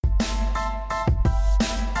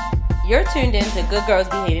You're tuned in to Good Girls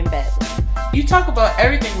Behaving Badly. You talk about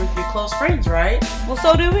everything with your close friends, right? Well,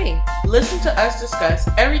 so do we. Listen to us discuss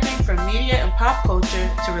everything from media and pop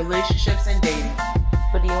culture to relationships and dating.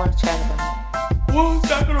 What do you want to chat about? Well, it's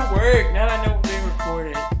not gonna work now that I know we're being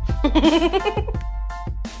recorded.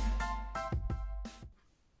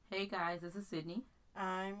 Hey guys, this is Sydney.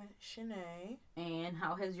 I'm Shanae. And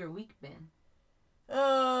how has your week been? It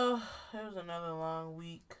was another long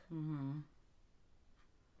week.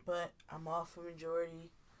 But I'm off for majority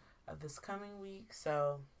of this coming week,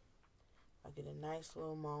 so I get a nice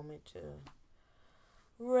little moment to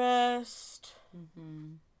rest,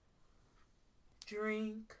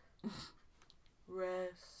 drink,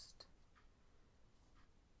 rest,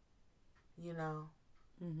 you know.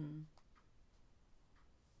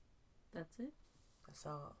 That's it? That's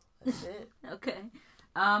all. That's it. Okay.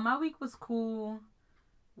 My week was cool.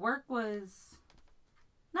 Work was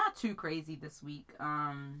not too crazy this week.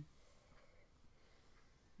 And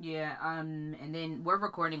then we're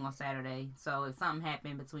recording on Saturday, so if something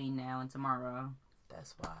happened between now and tomorrow,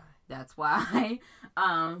 that's why.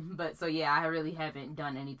 But so yeah, I really haven't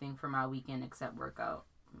done anything for my weekend except workout.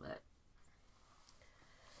 But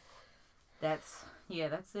that's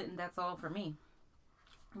it, and that's all for me.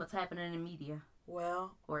 What's happening in media?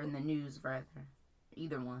 Well, or in the news, rather.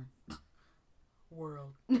 Either one.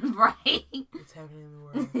 World. Right. What's happening in the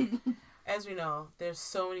world? As we know, there's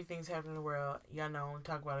so many things happening in the world. Y'all know, we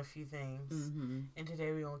talk about a few things. And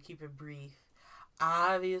today we're going to keep it brief.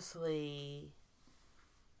 Obviously,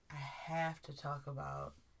 I have to talk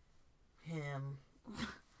about him.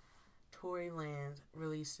 Tory Lanez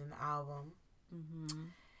released an album.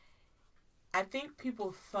 I think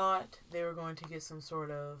people thought they were going to get some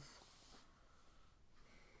sort of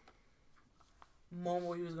moment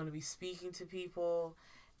where he was going to be speaking to people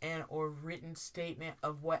and or written statement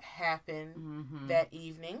of what happened that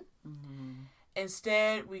evening.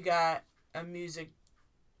 Instead, we got a music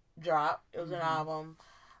drop. It was an album.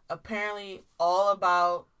 Apparently, all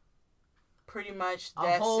about pretty much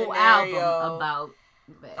that whole scenario. Album about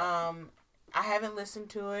that. I haven't listened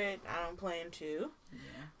to it. I don't plan to. Yeah.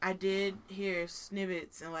 I did hear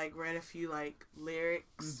snippets and read a few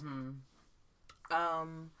lyrics.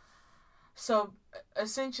 So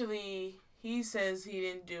essentially, he says he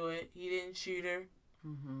didn't do it. He didn't shoot her.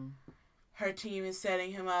 Her team is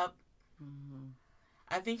setting him up.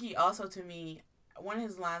 I think he also, to me, one of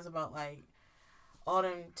his lines about all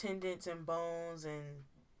them tendons and bones and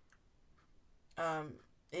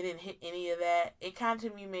it didn't hit any of that. It kind of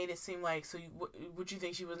to me made it seem like, so would you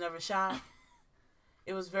think she was never shot?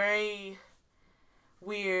 It was very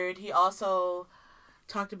weird. He also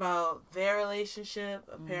talked about their relationship,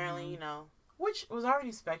 apparently, which was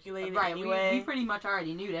already speculated anyway. We pretty much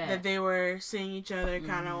already knew that. That they were seeing each other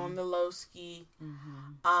kind of on the low ski.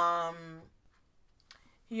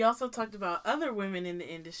 He also talked about other women in the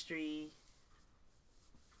industry.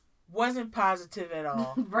 Wasn't positive at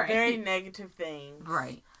all. Right. Very negative things.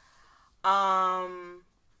 Right.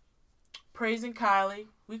 Praising Kylie.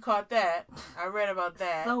 We caught that. I read about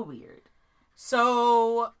that. So weird.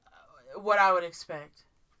 So, what I would expect.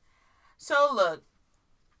 So, look.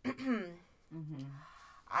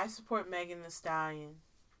 I support Megan Thee Stallion.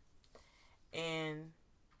 And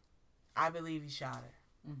I believe he shot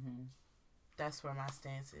her. That's where my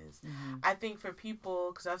stance is. I think for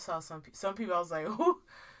people, because I saw some people, I was like, ooh,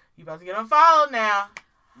 you about to get unfollowed now.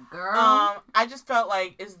 Girl. I just felt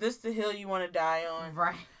like, is this the hill you want to die on?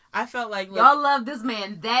 Right. I felt like, look, y'all love this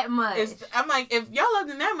man that much. I'm like, if y'all love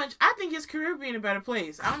him that much, I think his career would be in a better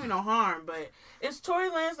place. I don't mean no harm, but is Tory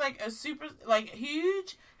Lanez a super,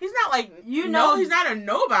 huge? He's not he's not a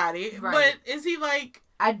nobody, right. But is he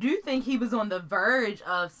I do think he was on the verge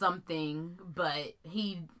of something, but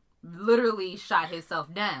he literally shot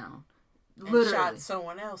himself down. And shot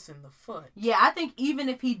someone else in the foot. Yeah, I think even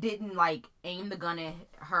if he didn't aim the gun at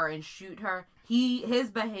her and shoot her, his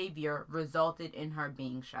behavior resulted in her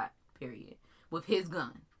being shot, period. With his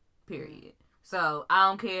gun, period. So I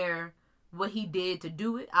don't care what he did to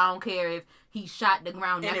do it. I don't care if he shot the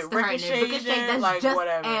ground next to her and it ricocheted. That's just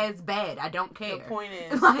whatever. As bad. I don't care. The point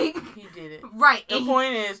is, he did it. Right. The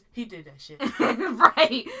point is, he did that shit.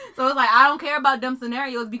 Right. So it's I don't care about them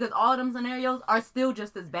scenarios because all them scenarios are still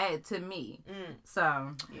just as bad to me.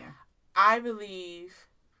 So, yeah. I believe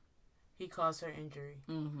he caused her injury.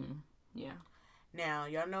 Yeah. Now,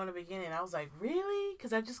 y'all know in the beginning, I was like, really?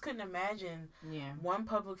 Because I just couldn't imagine one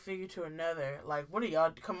public figure to another. What are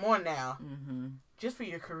y'all? Come on now. Just for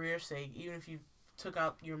your career's sake, even if you took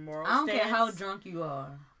out your moral stance. I don't care how drunk you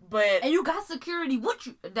are. But... And you got security.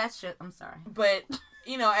 That's shit. I'm sorry. But,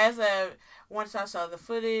 once I saw the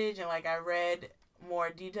footage and, I read more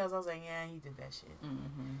details, I was like, yeah, he did that shit.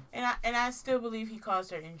 And I still believe he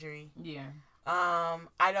caused her injury. Yeah.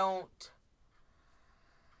 I don't,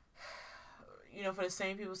 for the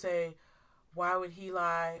same people say, why would he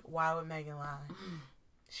lie? Why would Megan lie?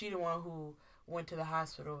 She the one who went to the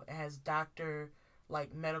hospital and has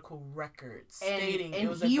medical records stating it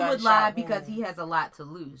was a gunshot wound. And he would lie because he has a lot to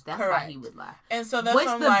lose. That's Correct. why he would lie. And so that's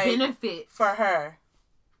what's the benefit for her?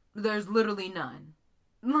 There's literally none.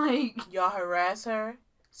 Y'all harass her,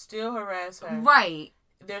 still harass her. Right.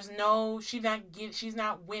 There's she's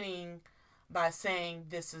not winning by saying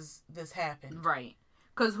this happened. Right.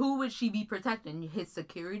 Because who would she be protecting? His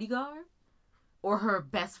security guard? Or her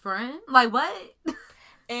best friend? What?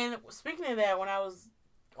 And speaking of that, when I was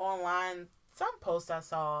online, some post I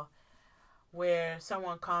saw where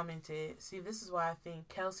someone commented, see, this is why I think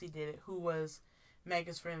Kelsey did it, who was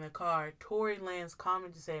Megan's friend in the car. Tory Lanez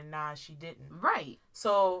commented saying, nah, she didn't. Right.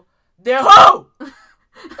 So, they're hoe!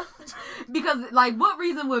 Because, what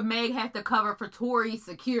reason would Meg have to cover for Tory's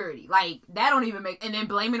security? That don't even make... And then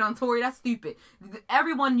blame it on Tory? That's stupid.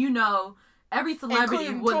 Everyone every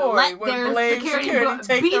celebrity would let their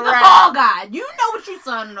security be the fall guy. You know what you're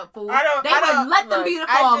signing up for. They would let them be the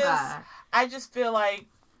fall guy. I just feel like,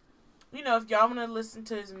 if y'all want to listen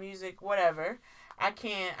to his music, whatever, I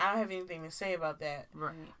don't have anything to say about that.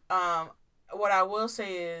 Right. What I will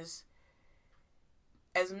say is,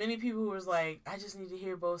 as many people who was like, I just need to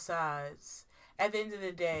hear both sides, at the end of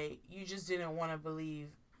the day, you just didn't want to believe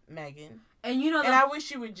Megan. And I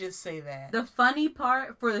wish you would just say that. The funny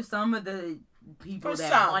part for some of the people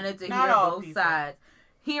that wanted to hear both sides,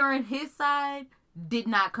 hearing his side did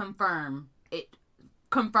not confirm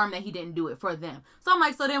that he didn't do it for them. So I'm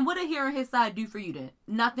like, so then what did hearing his side do for you then?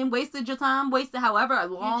 Nothing. Wasted your time. Wasted however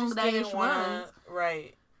long that it was.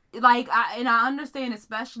 Right. I understand,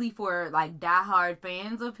 especially for diehard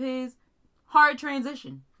fans of his, hard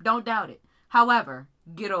transition. Don't doubt it. However,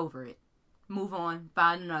 get over it. Move on.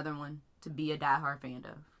 Find another one to be a diehard fan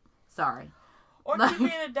of. Sorry. Or keep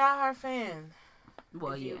being a diehard fan.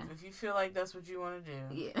 Well, if you feel like that's what you want to do.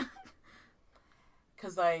 Yeah.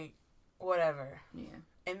 Because, whatever. Yeah.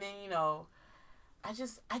 And then, I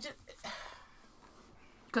just...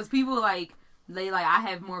 Because people, I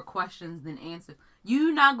have more questions than answers.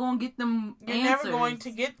 You're not going to get them You're answers. never going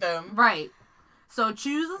to get them. Right. So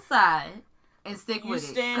choose a side and stick with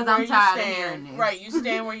it. Because I'm tired of hearing this. Right. You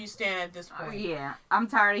stand where you stand at this point. Yeah. I'm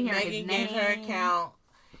tired of hearing his name. Megan gave her account.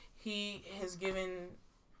 He has given,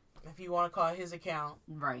 if you want to call it his account.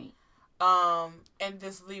 Right. And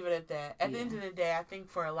just leave it at that. At the end of the day, I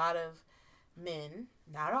think for a lot of men,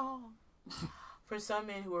 not all, for some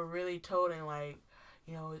men who are really toting, I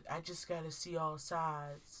just got to see all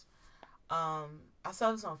sides. I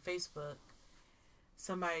saw this on Facebook.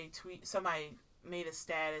 Somebody made a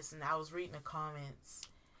status, and I was reading the comments,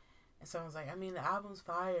 and someone was like, the album's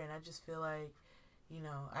fire, and I just feel like,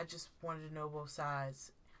 I just wanted to know both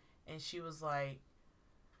sides. And she was like,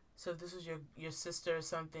 so if this was your sister or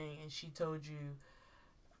something, and she told you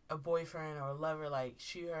a boyfriend or a lover,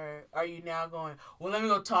 shoot her, are you now going, well, let me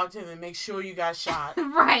go talk to him and make sure you got shot?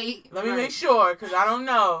 Right. Let me make sure, because I don't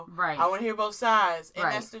know. Right. I want to hear both sides. And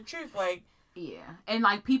that's the truth. Yeah. And,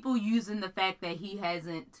 people using the fact that he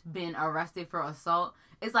hasn't been arrested for assault,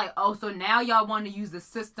 it's so now y'all want to use the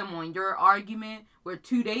system on your argument, where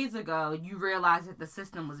 2 days ago you realized that the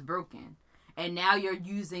system was broken. And now you're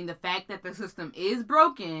using the fact that the system is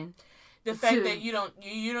broken. The fact that you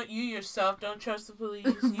yourself don't trust the police.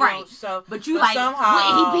 Right. But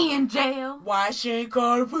somehow, would he be in jail? Why she ain't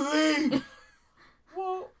called the police?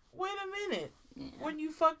 Well, wait a minute. Yeah. When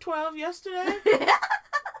you fucked 12 yesterday?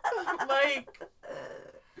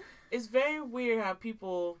 It's very weird how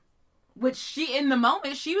people... Which in the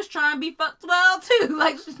moment, she was trying to be fucked 12 too.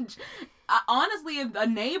 Honestly, if a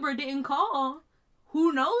neighbor didn't call,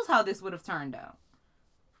 who knows how this would have turned out?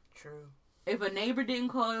 True. If a neighbor didn't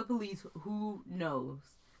call the police, who knows?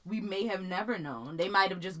 We may have never known. They might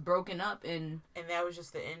have just broken up and that was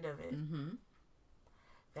just the end of it. Mm-hmm.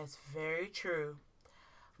 That's very true.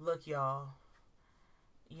 Look, y'all.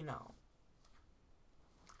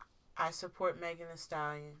 I support Megan Thee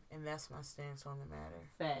Stallion, and that's my stance on the matter.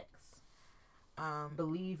 Facts.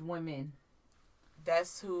 Believe women.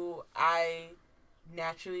 That's who I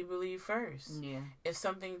naturally believe first. Yeah. If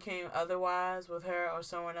something came otherwise with her or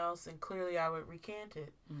someone else, then clearly I would recant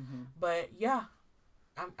it. Mm-hmm. But yeah,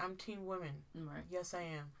 I'm team women. Right. Yes, I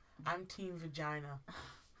am. I'm team vagina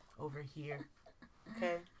over here.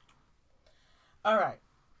 Okay. All right.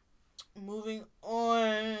 Moving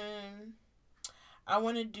on. I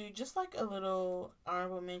want to do just a little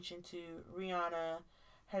honorable mention to Rihanna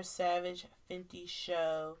her Savage Fenty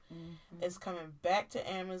show is coming back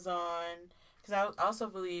to Amazon. Because I also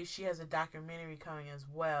believe she has a documentary coming as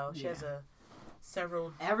well. She has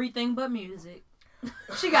several... Everything but music.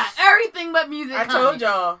 She got everything but music I coming.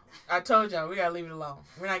 told y'all, we gotta leave it alone.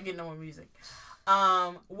 We're not getting no more music.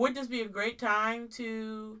 Would this be a great time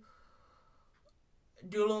to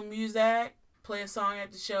do a little music, play a song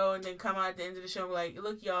at the show, and then come out at the end of the show and be like,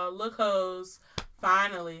 look, y'all, look, hoes,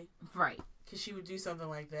 finally. Right. Because she would do something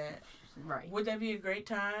like that. Right. Would that be a great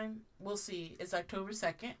time? We'll see. It's October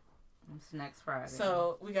 2nd. It's next Friday.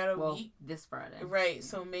 So we got a week. This Friday. Right.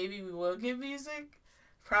 So maybe we will get music.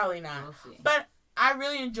 Probably not. We'll see. But I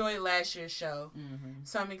really enjoyed last year's show. Mm-hmm.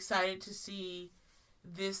 So I'm excited to see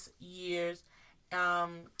this year's.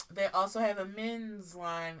 They also have a men's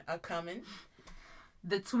line coming.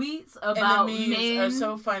 The tweets about and the memes men are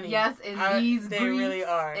so funny. Yes, and these they briefs really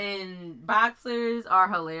are. and boxers are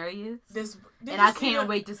hilarious. And I can't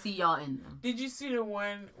wait to see y'all in them. Did you see the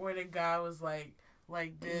one where the guy was like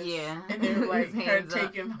this? Yeah. And they were like her Hands up.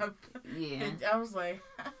 taking my... Yeah. I was like...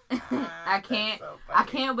 I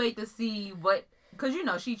can't wait to see what... Because, you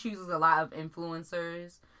know, she chooses a lot of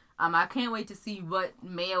influencers. I can't wait to see what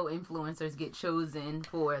male influencers get chosen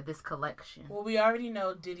for this collection. Well, we already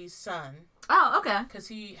know Diddy's son. Oh, okay. Because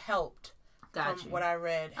he helped, from what I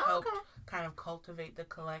read, helped kind of cultivate the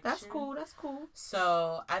collection. That's cool.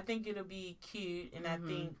 So, I think it'll be cute, and I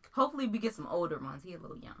think... Hopefully we get some older ones. He a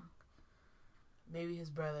little young. Maybe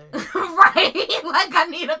his brother. Right? Like, I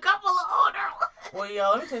need a couple of older ones. Well,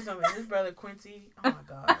 y'all, let me tell you something. His brother, Quincy, oh my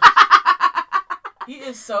God. He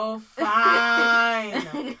is so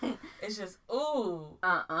fine. It's just, ooh.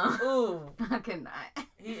 Ooh. I cannot.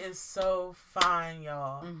 He is so fine,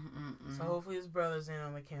 y'all. So hopefully his brother's in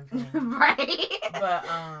on the campaign. Right. But,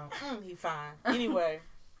 he fine. Anyway,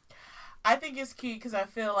 I think it's cute because I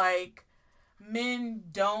feel like men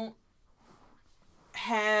don't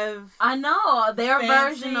have... I know. Their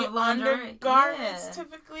version of lingerie. undergarments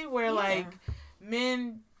typically where, like,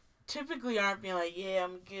 men... typically aren't being like, yeah,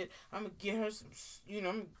 I'm gonna get her some, you know,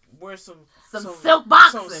 I'm gonna wear some silk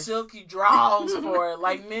boxers, some silky drawers for her.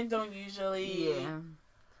 Like, men don't usually. Yeah.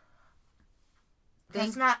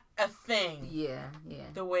 That's not a thing. Yeah.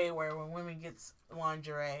 The way where when women gets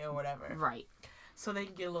lingerie or whatever. Right. So they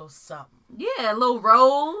can get a little something. Yeah, a little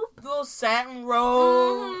robe. A little satin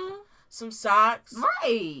robe. Some socks.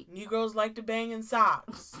 Right. Negroes like to bang in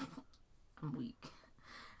socks. I'm weak.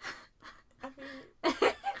 I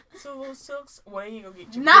mean... So little silks. Well, you ain't gonna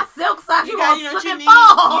get your not silk socks. You got, gonna slip and you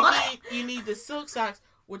fall. you need the silk socks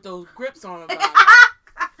with those grips on them,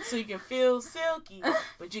 so you can feel silky,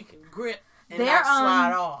 but you can grip and not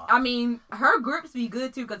slide off. I mean, her grips be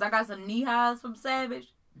good too because I got some knee highs from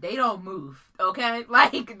Savage. They don't move, okay?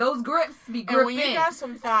 Like, those grips be gripping. And when you got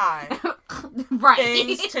some thighs, right.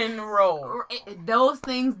 things tend to roll. Those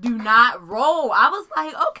things do not roll. I was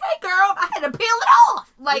like, okay, girl, I had to peel it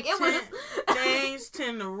off. Like, things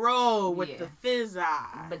tend to roll with the fizz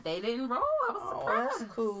eye. But they didn't roll. I was surprised.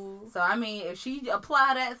 That's cool. So, I mean, if she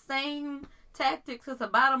apply that same tactic to the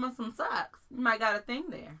bottom of some socks, you might got a thing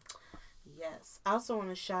there. Yes. I also want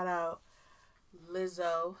to shout out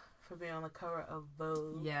Lizzo for being on the cover of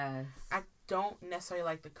Vogue. Yes. I don't necessarily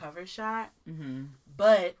like the cover shot, mm-hmm.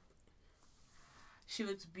 but she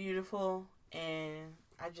looks beautiful, and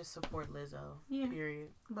I just support Lizzo. Yeah. Period.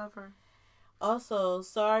 Love her. Also,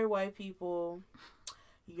 sorry white people,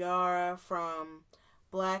 Yara from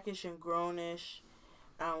Blackish and Grownish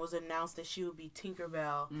was announced that she would be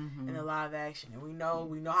Tinkerbell in the live action, and we know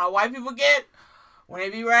how white people get. When they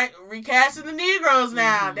be recasting the Negroes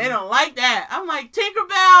now, they don't like that. I'm like,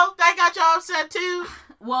 Tinkerbell, that got y'all upset too?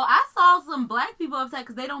 Well, I saw some black people upset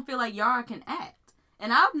because they don't feel like Yara can act.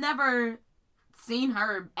 And I've never seen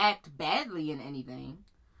her act badly in anything.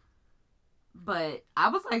 But I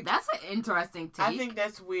was like, that's an interesting take. I think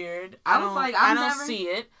that's weird. I don't see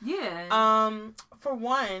it. Yeah. For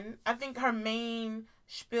one, I think her main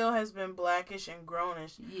spiel has been Blackish and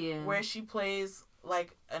Grownish. Yeah. Where she plays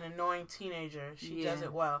like an annoying teenager. She does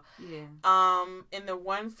it well. Yeah. In the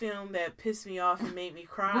one film that pissed me off and made me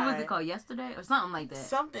cry. What was it called? Yesterday? Or something like that?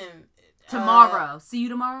 Something. Tomorrow. See You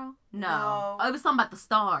Tomorrow? No. Oh, it was something about the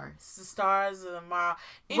stars. It's the stars of tomorrow.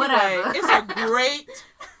 Anyway, Whatever. It's a great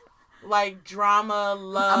like drama,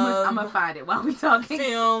 love. I'm gonna find it while we talking.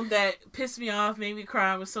 Film that pissed me off, made me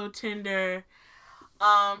cry, was so tender.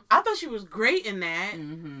 I thought she was great in that.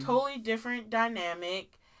 Mm-hmm. Totally different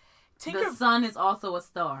dynamic. The Sun is also a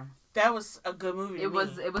star. That was a good movie. It was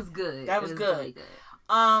good. That was good. Really good.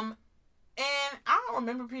 And I don't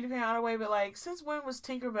remember Peter Pan all the way, but like, since when was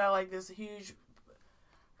Tinkerbell like this huge?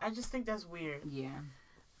 I just think that's weird. Yeah.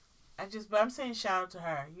 But I'm saying shout out to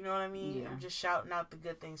her. You know what I mean? Yeah. I'm just shouting out the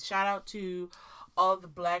good things. Shout out to all the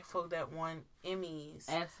black folk that won Emmys.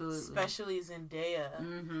 Absolutely. Especially Zendaya.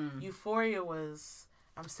 Mm-hmm. Euphoria was...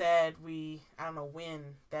 I'm sad I don't know when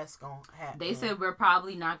that's going to happen. They said we're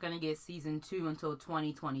probably not going to get season 2 until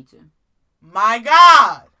 2022. My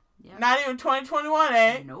God! Yep. Not even 2021,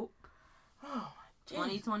 eh? Nope. Oh,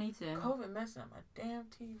 2022. COVID messing up my damn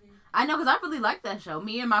TV. I know, because I really like that show.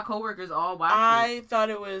 Me and my coworkers all watched it. I thought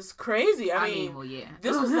it was crazy. I mean, well, yeah.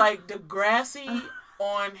 This was like Degrassi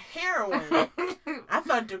on heroin. I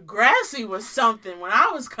thought Degrassi was something when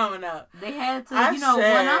I was coming up. They had to, I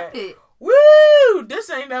said, one-up it. Woo!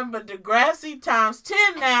 This ain't nothing but Degrassi times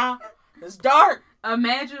 10 now. It's dark.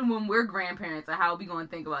 Imagine when we're grandparents and how we going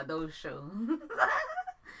to think about those shows.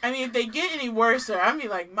 I mean, if they get any worse, I'd be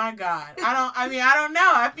like, my God. I don't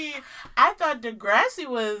know. I thought Degrassi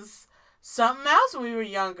was something else when we were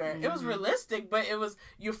younger. Mm-hmm. It was realistic, but it was,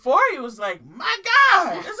 Euphoria was like, my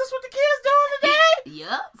God, is this what the kids doing today?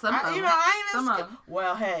 Yep. Some of them.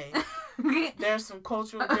 Well, hey, there's some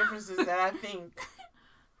cultural differences that I think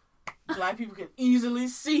black people can easily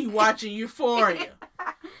see watching Euphoria.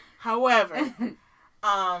 However,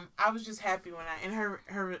 I was just happy and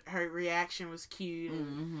her reaction was cute.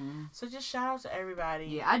 Mm-hmm. So just shout out to everybody.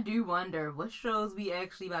 Yeah, I do wonder what shows we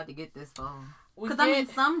actually about to get this fall. Because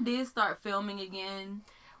some did start filming again.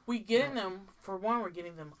 We're getting them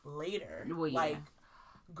later. Well, yeah. Like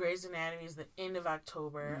Grey's Anatomy is the end of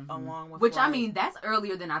October, along with that's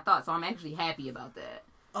earlier than I thought. So I'm actually happy about that.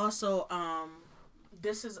 Also,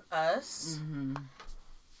 This Is Us. Mm-hmm.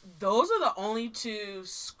 Those are the only 2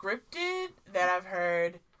 scripted that I've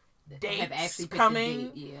heard dates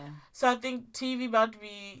coming. Yeah. So I think TV about to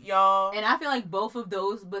be y'all. And I feel like both of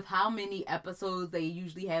those, with how many episodes they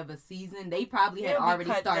usually have a season, they probably had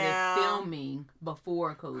already started filming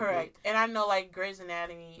before COVID. Correct. And I know like Grey's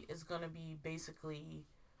Anatomy is going to be basically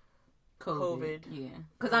COVID. Yeah.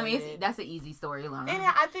 Because I mean, that's an easy storyline. And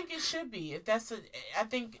I think it should be.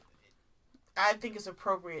 I think it's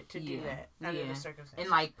appropriate to do that under the circumstances. And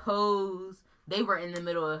like Pose, they were in the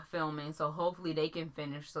middle of filming, so hopefully they can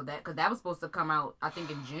finish because that was supposed to come out, I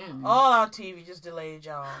think, in June. All our TV just delayed,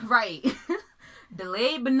 y'all. Right.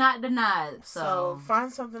 Delayed but not denied. So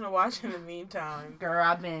find something to watch in the meantime. Girl,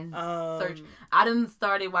 I've been searching. I done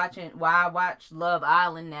started watching. I watch Love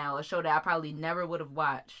Island now, a show that I probably never would have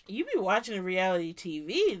watched. You be watching reality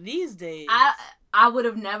TV these days. I would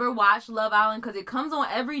have never watched Love Island because it comes on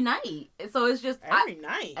every night. So it's just...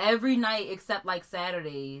 Every night except like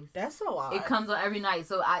Saturdays. That's a lot. It comes on every night.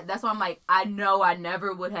 So that's why I'm like, I know I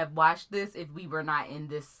never would have watched this if we were not in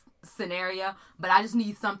this scenario. But I just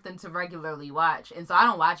need something to regularly watch. And so I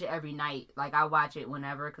don't watch it every night. Like I watch it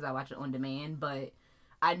whenever because I watch it on demand. But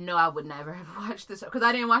I know I would never have watched this because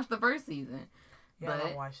I didn't watch the first season. Yeah, but I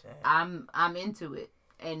don't watch that. I'm into it.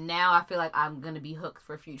 And now I feel like I'm going to be hooked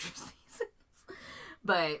for future seasons.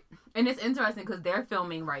 And it's interesting because they're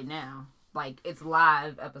filming right now. Like, it's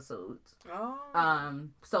live episodes. Oh.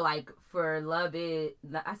 So, like, for Love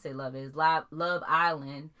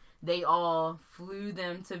Island, they all flew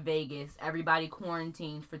them to Vegas. Everybody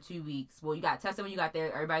quarantined for 2 weeks. Well, you got tested when you got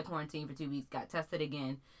there. Everybody quarantined for 2 weeks. Got tested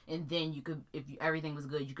again. And then you could, if everything was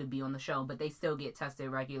good, you could be on the show. But they still get tested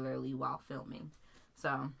regularly while filming.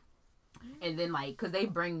 So... And then, like, because they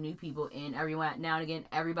bring new people in every now and again,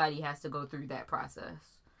 everybody has to go through that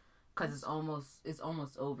process. Because it's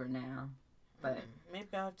almost over now. But maybe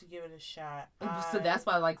I'll have to give it a shot. So that's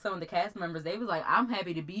why, like, some of the cast members, they was like, I'm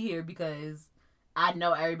happy to be here because I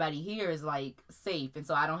know everybody here is, like, safe. And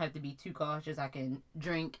so I don't have to be too cautious. I can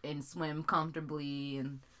drink and swim comfortably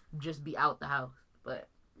and just be out the house. But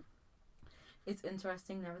it's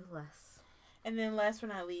interesting nevertheless. And then last but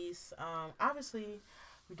not least, obviously...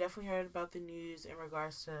 We definitely heard about the news in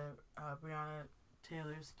regards to Breonna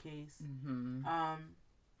Taylor's case. Mm-hmm.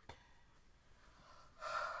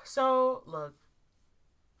 So, look,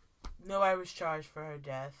 nobody was charged for her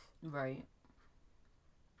death. Right.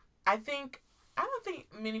 I don't think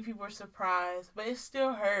many people are surprised, but it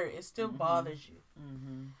still hurt. It still bothers you.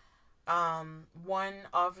 Mm-hmm. One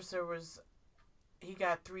officer he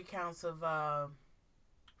got 3 counts of...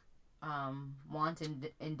 wanton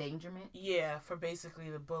endangerment. Yeah, for basically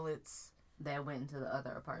the bullets that went into the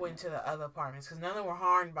other apartments. Because none of them were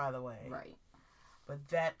harmed, by the way. Right. But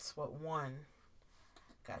that's what one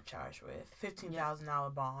got charged with.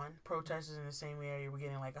 $15,000 bond. Protesters in the same area were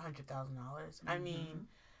getting like $100,000. Mm-hmm. I mean,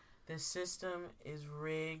 the system is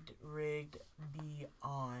rigged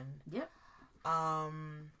beyond. Yep.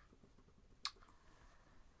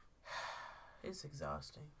 It's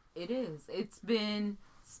exhausting. It is. It's been...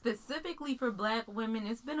 Specifically for black women,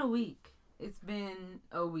 it's been a week. It's been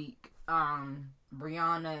a week.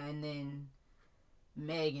 Brianna and then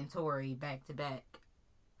Meg and Tori back to back.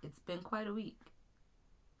 It's been quite a week.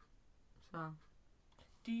 So,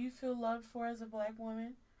 do you feel loved for as a black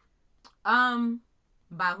woman?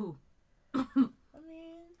 By who? I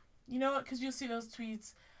mean, you know what? Because you'll see those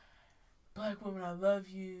tweets. Black woman, I love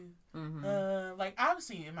you. Mm-hmm. Like,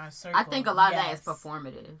 obviously in my circle. I think a lot of that is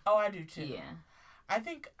performative. Oh, I do too. Yeah. I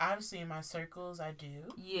think obviously in my circles I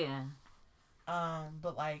do. Yeah.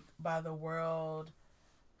 But like by the world,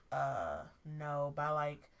 no. By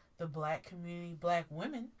like the black community, black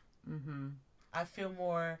women. Mm-hmm. I feel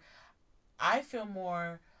more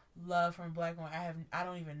love from black women. I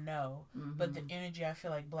don't even know, but the energy I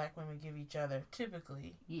feel like black women give each other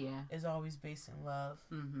typically, is always based in love.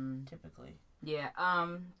 Mm-hmm. Typically, yeah.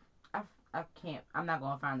 I can't. I'm not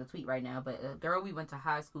gonna find the tweet right now, but a girl we went to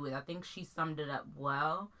high school with, I think she summed it up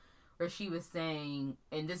well, where she was saying,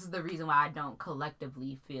 and this is the reason why I don't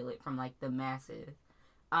collectively feel it from like the masses,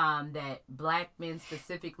 that black men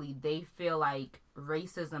specifically, they feel like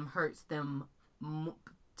racism hurts them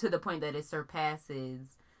to the point that it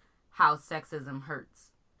surpasses how sexism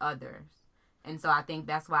hurts others. And so I think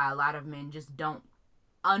that's why a lot of men just don't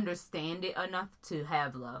understand it enough to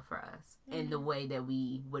have love for us in the way that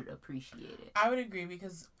we would appreciate it. I would agree,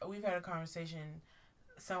 because we've had a conversation.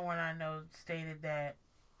 Someone I know stated that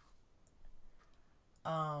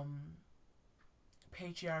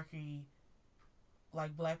patriarchy,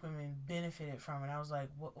 like black women benefited from it. I was like,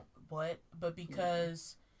 what? But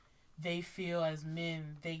because they feel as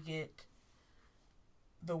men they get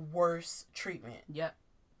the worst treatment. Yep.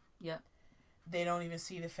 They don't even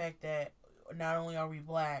see the fact that not only are we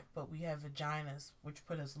black, but we have vaginas, which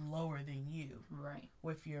put us lower than you. Right.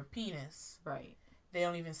 With your penis. Right. They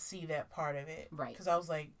don't even see that part of it. Right. Because I was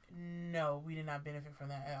like, no, we did not benefit from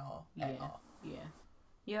that at all. At all. Yeah.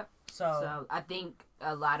 Yep. So I think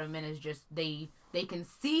a lot of men is just, they can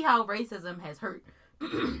see how racism has hurt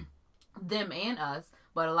them and us,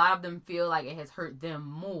 but a lot of them feel like it has hurt them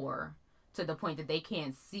more to the point that they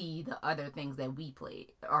can't see the other things that we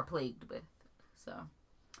are plagued with. So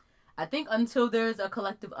I think until there's a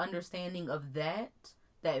collective understanding of that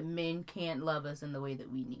men can't love us in the way that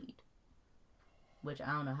we need. Which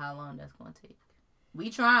I don't know how long that's going to take. We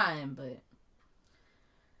trying, but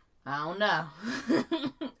I don't know.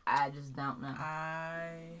 I just don't know.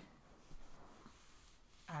 I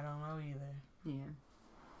don't know either. Yeah.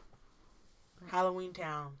 Halloween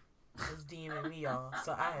Town is DMing me, y'all,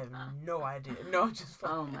 so I have no idea. No, just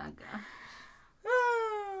fucking. Oh my god.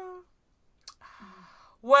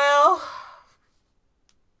 Well,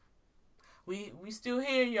 we still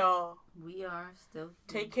here, y'all. We are still here.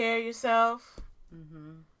 Take care of yourself.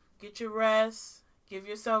 Mm-hmm. Get your rest. Give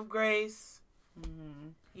yourself grace. Mm-hmm.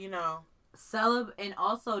 You know. And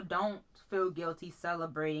also don't feel guilty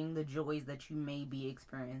celebrating the joys that you may be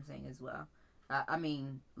experiencing as well. I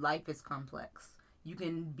mean, life is complex. You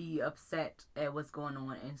can be upset at what's going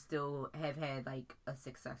on and still have had like a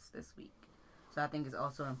success this week. So I think it's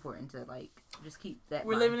also important to like just keep that.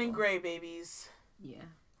 We're living in gray, babies. Yeah.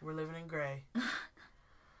 We're living in gray.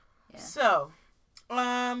 Yeah. So,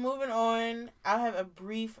 moving on, I'll have a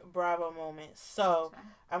brief Bravo moment. So,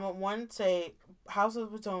 I want to say, House of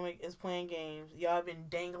Potomac is playing games. Y'all have been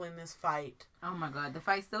dangling this fight. Oh my god, the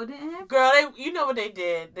fight still didn't happen? Girl, you know what they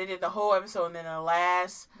did. They did the whole episode, and then the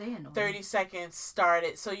last 30 seconds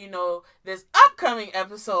started. So, you know, this upcoming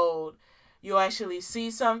episode, you'll actually see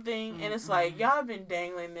something. Mm-hmm. And it's like, y'all have been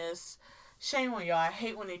dangling this. Shame on y'all. I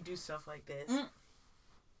hate when they do stuff like this.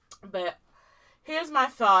 But here's my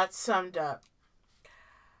thoughts summed up.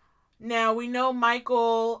 Now, we know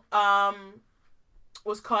Michael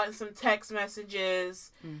was caught in some text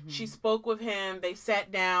messages. Mm-hmm. She spoke with him. They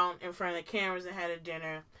sat down in front of the cameras and had a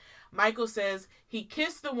dinner. Michael says he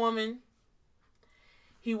kissed the woman.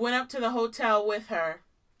 He went up to the hotel with her.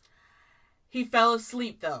 He fell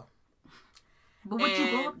asleep, though. But what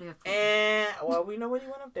you go up there for? Well, we know what he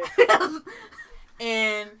went up there for.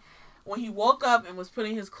 And when he woke up and was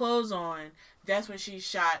putting his clothes on, that's when she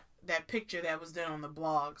shot that picture that was done on the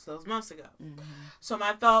blogs those months ago. Mm-hmm. So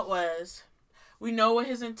my thought was, we know what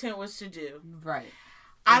his intent was to do. Right.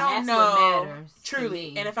 I don't know. What matters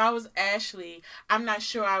truly. And if I was Ashley, I'm not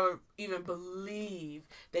sure I would even believe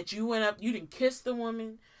that you went up, you didn't kiss the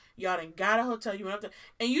woman, y'all didn't got a hotel, you went up there,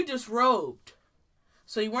 and you disrobed.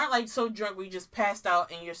 So you weren't like so drunk where you just passed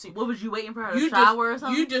out in your seat. What was you waiting for her to shower or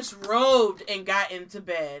something? You disrobed and got into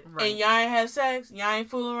bed. Right. And y'all ain't had sex? Y'all ain't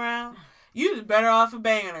fooling around? You was better off for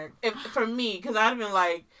banging her. For me, because I'd have been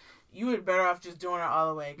like, you were better off just doing it all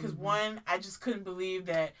the way. Because one, I just couldn't believe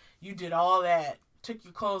that you did all that, took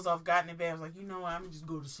your clothes off, got in the bed, was like, you know what, I'm going to just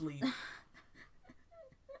go to sleep.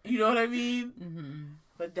 You know what I mean? Mm-hmm.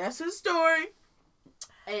 But that's his story.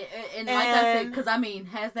 And like I said, because I mean,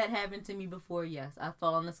 has that happened to me before? Yes. I've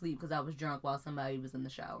fallen asleep because I was drunk while somebody was in the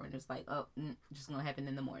shower, and it's like, oh, just gonna happen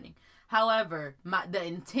in the morning. However, the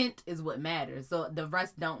intent is what matters, so the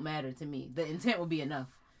rest don't matter to me. The intent will be enough.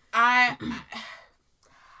 I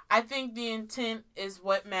think the intent is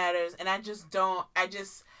what matters, and I just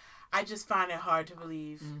find it hard to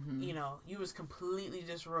believe. Mm-hmm. You know, you was completely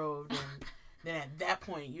disrobed, and then at that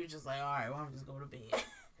point, you're just like, all right, well, I'm just going to bed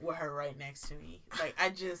with her right next to me. Like,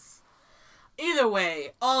 either way,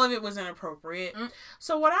 all of it was inappropriate. Mm.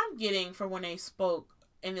 So what I'm getting from when they spoke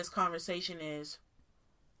in this conversation is,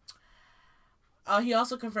 he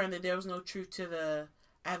also confirmed that there was no truth to the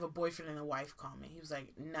I have a boyfriend and a wife comment. He was like,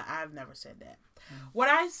 no, I've never said that. Mm. What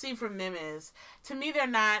I see from them is, to me,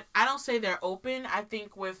 I don't say they're open. I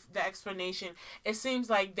think with the explanation, it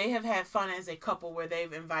seems like they have had fun as a couple where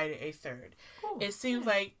they've invited a third. Cool. It seems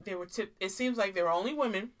like they were only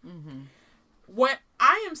women. Mm-hmm. What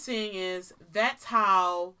I am seeing is that's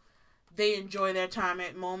how they enjoy their time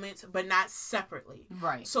at moments, but not separately.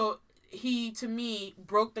 Right. So he, to me,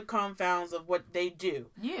 broke the confounds of what they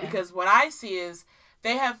do. Yeah. Because what I see is,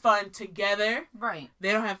 they have fun together. Right.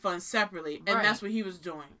 They don't have fun separately. And that's what he was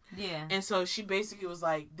doing. Yeah. And so she basically was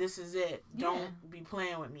like, this is it. Don't be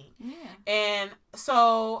playing with me. Yeah. And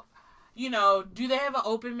so, you know, do they have an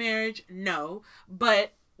open marriage? No.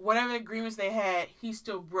 But whatever agreements they had, he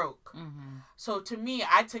still broke. Mm-hmm. So to me,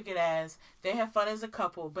 I took it as they have fun as a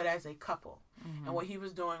couple, but as a couple. Mm-hmm. And what he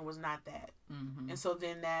was doing was not that. Mm-hmm. And so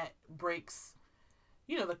then that breaks,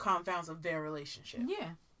 you know, the confounds of their relationship.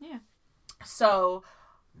 Yeah. Yeah. So,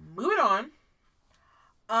 moving on.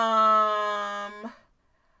 I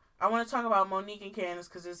want to talk about Monique and Candace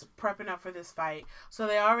because it's prepping up for this fight. So,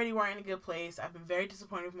 they already weren't in a good place. I've been very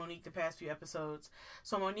disappointed with Monique the past few episodes.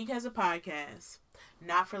 So, Monique has a podcast,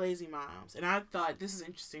 Not for Lazy Moms. And I thought this is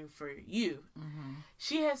interesting for you. Mm-hmm.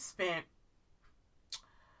 She has spent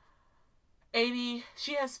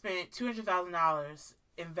 $200,000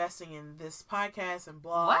 investing in this podcast and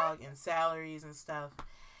blog and salaries and stuff.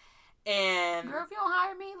 And girl, if you don't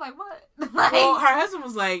hire me, like what? Well, her husband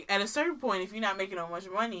was like, at a certain point, if you're not making that much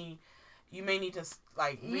money, you may need to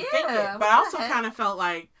like rethink it. But I also kind of felt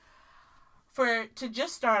like to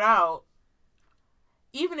just start out,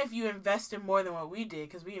 even if you invested more than what we did,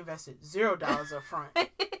 because we invested $0 up front.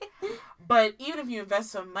 But even if you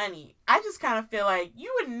invest some money, I just kind of feel like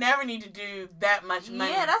you would never need to do that much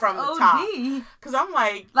money from the top. Because I'm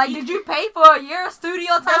like, did you pay for a year of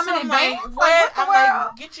studio time in advance? I'm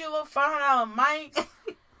like, get you a little $500 mic.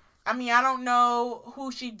 I mean, I don't know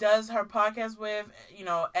who she does her podcast with, you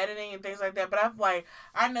know, editing and things like that. But I'm like,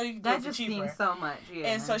 I know you can do it for cheaper. That just seems so much, yeah.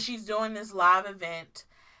 And so she's doing this live event.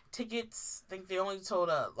 Tickets, I think they only sold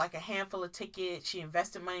a handful of tickets. She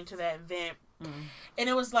invested money into that event. And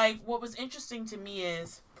it was like, what was interesting to me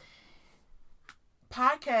is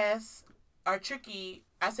podcasts are tricky.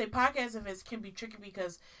 I say podcast events can be tricky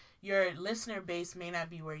because your listener base may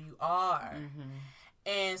not be where you are. Mm-hmm.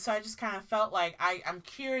 And so I just kind of felt like I'm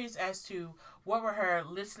curious as to what were her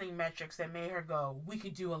listening metrics that made her go, we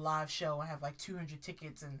could do a live show and have like 200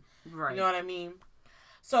 tickets and you know what I mean?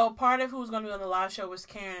 So part of who was going to be on the live show was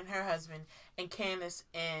Karen and her husband, and Candace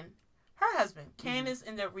and her husband. Candace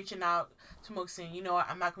ended up reaching out to Mook saying, you know what,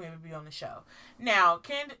 I'm not going to be able to be on the show. Now,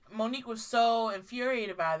 Monique was so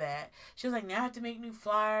infuriated by that. She was like, now I have to make new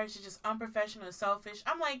flyers. She's just unprofessional and selfish.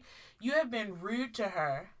 I'm like, you have been rude to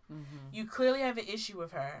her. Mm-hmm. You clearly have an issue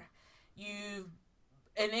with her.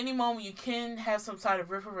 At any moment, you can have some sort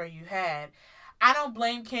of riff where you had. I don't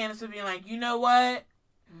blame Candace for being like, you know what?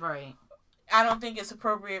 Right. I don't think it's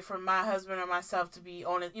appropriate for my husband or myself to be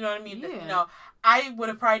on it. You know what I mean? Yeah. You know, I would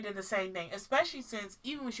have probably did the same thing, especially since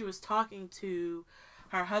even when she was talking to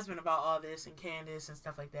her husband about all this and Candace and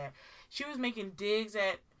stuff like that, she was making digs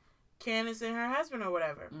at Candace and her husband or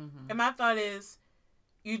whatever. Mm-hmm. And my thought is,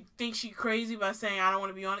 you think she crazy by saying I don't want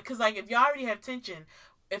to be on it? Because like if y'all already have tension,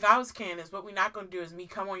 if I was Candace, what we're not going to do is me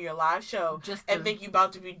come on your live show and think you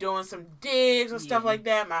about to be doing some digs or stuff like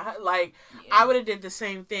that. I would have did the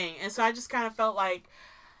same thing. And so I just kind of felt like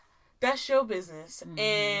that's show business.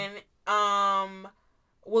 Mm-hmm. And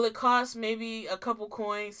will it cost maybe a couple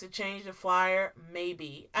coins to change the flyer?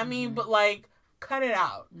 Maybe. I mean, but like, cut it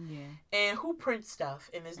out. Yeah. And who prints stuff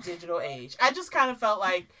in this digital age? I just kind of felt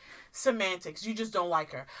like semantics. You just don't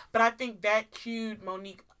like her. But I think that cued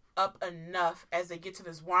Monique up enough as they get to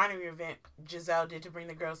this winery event Giselle did to bring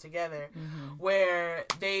the girls together, where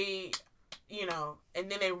they, you know,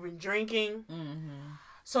 and then they were drinking. Mm-hmm.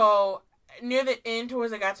 So near the end,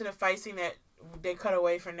 towards they got to the fight scene that they cut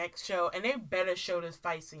away for next show, and they better show this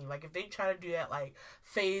fight scene. Like, if they try to do that, like,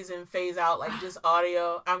 phase in, phase out, like, just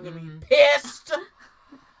audio, I'm gonna be pissed.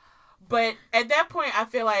 But at that point, I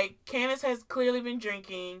feel like Candace has clearly been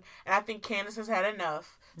drinking, and I think Candace has had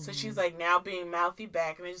enough. So she's, like, now being mouthy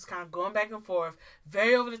back, and they're just kind of going back and forth,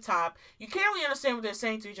 very over the top. You can't really understand what they're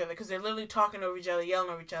saying to each other, because they're literally talking over each other, yelling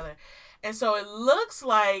over each other. And so it looks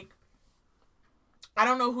like, I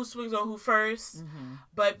don't know who swings on who first,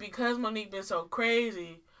 but because Monique been so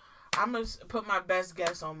crazy, I'm going to put my best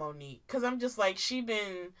guess on Monique. Because I'm just like, she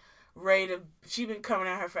been coming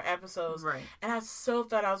at her for episodes. Right. And I so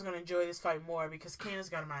thought I was going to enjoy this fight more because Candace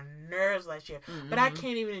got on my nerves last year. But I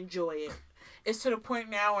can't even enjoy it. It's to the point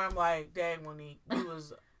now where I'm like, dang, Monique, you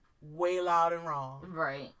was way loud and wrong.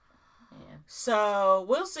 Right. Yeah. So,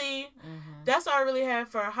 we'll see. That's all I really have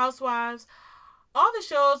for Housewives. All the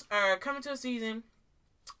shows are coming to a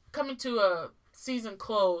season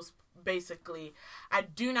close, basically. I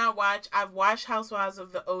do not watch. I've watched Housewives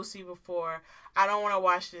of the OC before. I don't want to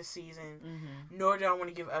watch this season, nor do I want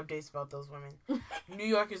to give updates about those women. New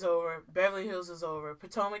York is over. Beverly Hills is over.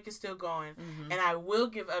 Potomac is still going. And I will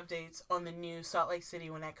give updates on the new Salt Lake City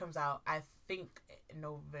when that comes out. I think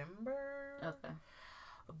November. Okay.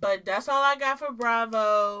 But that's all I got for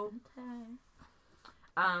Bravo. Okay.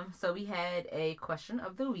 So we had a question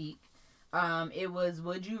of the week. It was,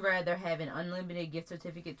 would you rather have an unlimited gift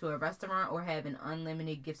certificate to a restaurant or have an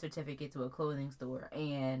unlimited gift certificate to a clothing store?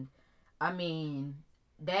 And, I mean,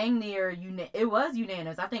 dang near, it was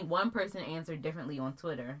unanimous. I think one person answered differerly on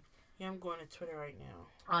Twitter. Yeah, I'm going to Twitter right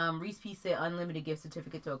now. Reese P said unlimited gift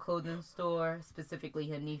certificate to a clothing store. Specifically,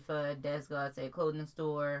 Hanifa Desgard said clothing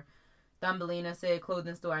store. Thumbelina said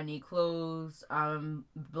clothing store, I need clothes.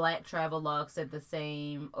 Black Travel Log said the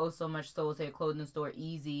same. Oh So Much Soul said clothing store,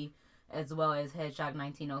 easy. As well as Headshock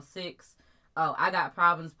 1906. Oh, I Got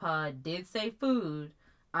Problems Pod did say food.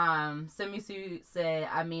 Semisu said,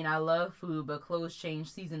 I mean, I love food, but clothes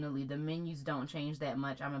change seasonally. The menus don't change that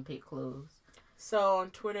much. I'm gonna pick clothes. So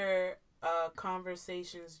on Twitter,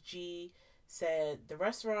 Conversations G said the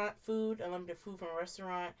restaurant food, unlimited food from a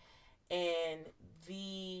restaurant, and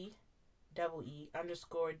the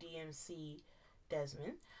 _DMC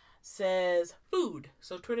Desmond says food.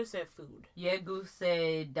 So Twitter said food. Yeah, Goose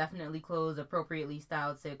said definitely clothes, appropriately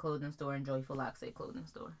styled said clothing store, and Joyful Lock said clothing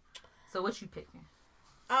store. So what you picking?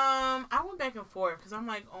 I went back and forth because I'm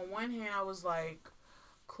like, on one hand I was like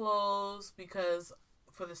clothes because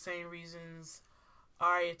for the same reasons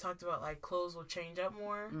Aria talked about, like clothes will change up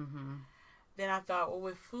more. Then I thought, well,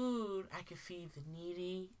 with food, I could feed the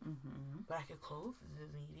needy, but I could clothe the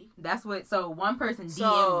needy. That's what. So one person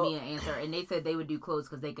DM'd me an answer, and they said they would do clothes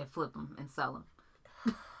because they could flip them and sell them.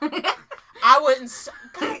 I wouldn't.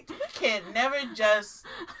 God, we can never just.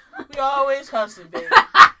 We always hustle, baby.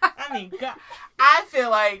 I mean, God, I feel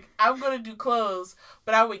like I'm gonna do clothes,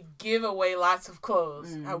 but I would give away lots of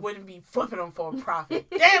clothes. I wouldn't be flipping them for a profit.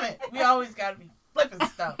 Damn it! We always gotta be flipping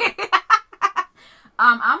stuff.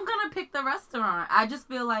 I'm gonna pick the restaurant. I just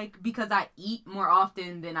feel like because I eat more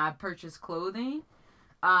often than I purchase clothing.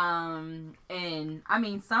 And I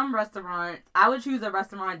mean, some restaurants, I would choose a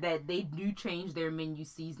restaurant that they do change their menu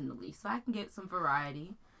seasonally, so I can get some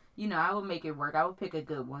variety. You know, I would make it work. I would pick a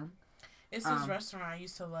good one. It's this restaurant I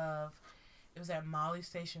used to love. It was at Molly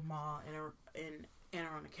Station Mall in Anne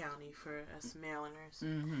Arundel County for us Marylanders.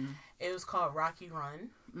 It was called Rocky Run.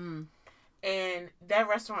 And that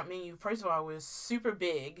restaurant menu, first of all, was super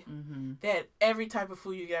big. They had every type of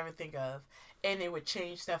food you could ever think of. And they would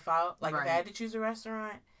change stuff out. Like, if I had to choose a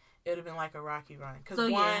restaurant, it would have been like a Rocky Run. Because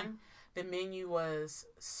the menu was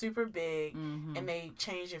super big, and they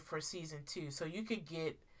changed it for season 2. So you could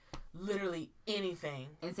get literally anything.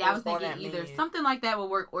 And see, I was thinking either something like that would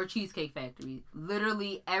work or Cheesecake Factory.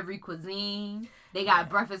 Literally every cuisine. They got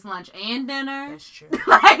breakfast, lunch, and dinner. That's true.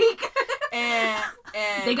 Like... And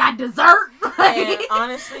they got dessert. And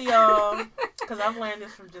honestly, y'all, because I've learned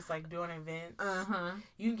this from just like doing events,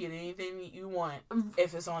 you can get anything you want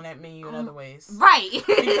if it's on that menu in other ways. Right.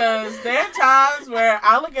 Because there are times where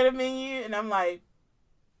I look at a menu and I'm like,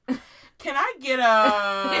 can I get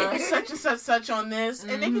a such and such on this?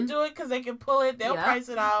 And they can do it because they can pull it. They'll price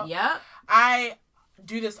it out. Yep. I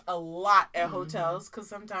do this a lot at hotels because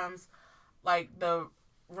sometimes like the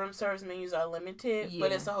room service menus are limited,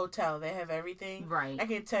 but it's a hotel. They have everything. Right. I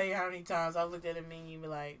can't tell you how many times I've looked at a menu and be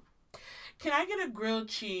like, can I get a grilled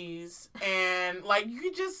cheese? And like, you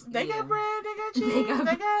could just, they got bread, they got cheese,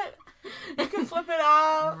 they got, you can flip it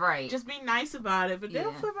out. Right. Just be nice about it, but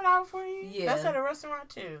they'll flip it out for you. Yeah. That's at a restaurant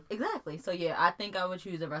too. Exactly. So yeah, I think I would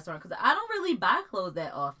choose a restaurant because I don't really buy clothes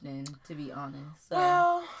that often, to be honest. So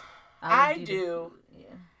well, I do.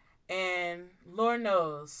 Yeah. And Lord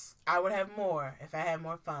knows I would have more if I had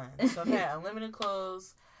more funds. So if I had unlimited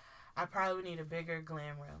clothes, I probably would need a bigger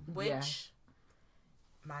glam room. Which,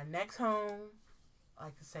 my next home,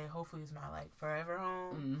 like I say, hopefully is my like forever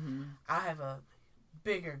home. Mm-hmm. I'll have a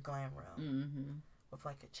bigger glam room. Mm-hmm. With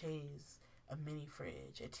like a chaise, a mini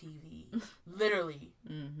fridge, a TV. Literally,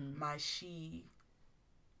 my she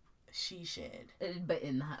shed. But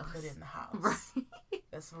in the house. But in the house. Right.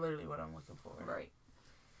 That's literally what I'm looking for. Right.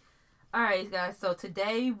 All right, guys. So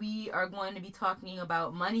today we are going to be talking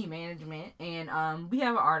about money management, and we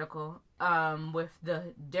have an article with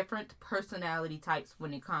the different personality types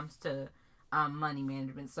when it comes to money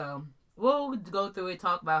management. So we'll go through it,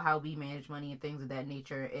 talk about how we manage money and things of that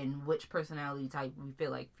nature, and which personality type we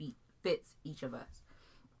feel like fits each of us.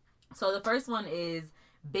 So the first one is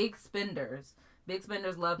big spenders. Big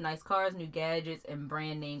spenders love nice cars, new gadgets, and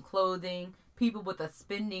brand name clothing. People with a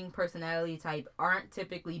spending personality type aren't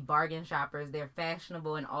typically bargain shoppers. They're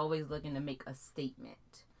fashionable and always looking to make a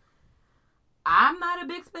statement. I'm not a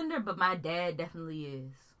big spender, but my dad definitely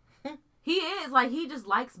is. He is. Like, he just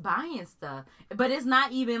likes buying stuff. But it's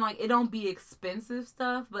not even, like, it don't be expensive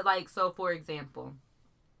stuff. But, like, so, for example,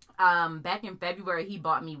 back in February, he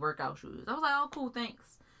bought me workout shoes. I was like, oh, cool,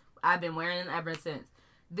 thanks. I've been wearing them ever since.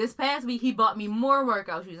 This past week, he bought me more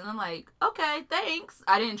workout shoes. And I'm like, okay, thanks.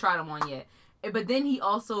 I didn't try them on yet. But then he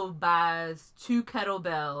also buys 2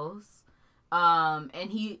 kettlebells.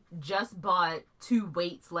 And he just bought 2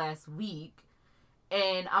 weights last week.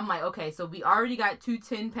 And I'm like, okay, so we already got 2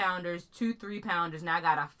 10-pounders, 2 3-pounders. Now I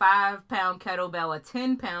got a 5-pound kettlebell, a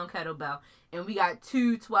 10-pound kettlebell. And we got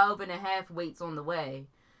 2 12.5 weights on the way.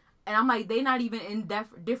 And I'm like, they not even in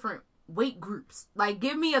different weight groups. Like,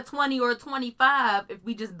 give me a 20 or a 25 if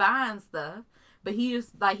we just buying stuff. But he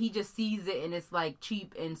just sees it and it's like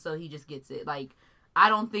cheap, and so he just gets it. Like, I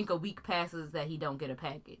don't think a week passes that he don't get a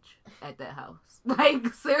package at that house.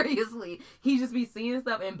 Like, seriously, he just be seeing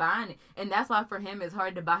stuff and buying it, and that's why for him it's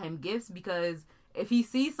hard to buy him gifts, because if he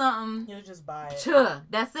sees something, he'll just buy it.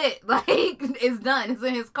 That's it. Like, it's done. It's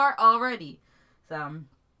in his cart already. So,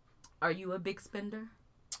 are you a big spender?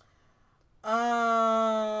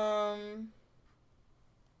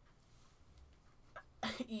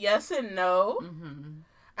 Yes and no. Mm-hmm.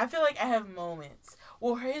 I feel like I have moments.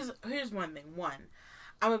 Well, here's one thing. One,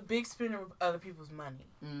 I'm a big spender with other people's money.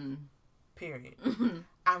 Period.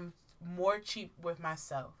 I'm more cheap with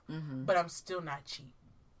myself, but I'm still not cheap.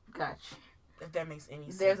 Gotcha. If that makes any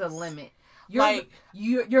sense. There's a limit.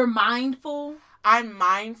 You're mindful. I'm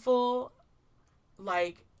mindful,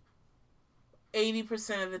 like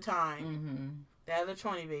 80% of the time. The other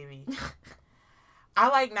 20, baby. I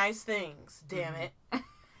like nice things, damn it.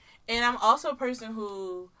 And I'm also a person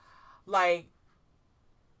who, like,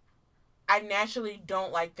 I naturally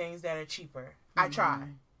don't like things that are cheaper. I try.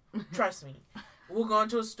 Trust me. We'll go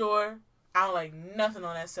into a store. I don't like nothing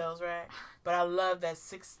on that sales rack, but I love that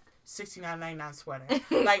 $69.99 sweater.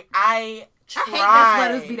 Like, I try. I hate that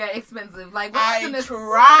sweaters be that expensive. Like, what's in this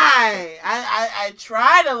try. I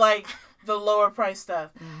try to like the lower price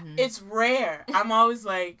stuff. It's rare. I'm always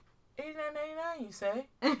like, $89.99, you say?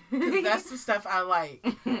 'Cause that's the stuff I like.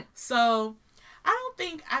 So, I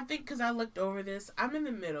think because I looked over this, I'm in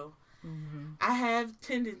the middle. I have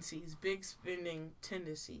tendencies, big spending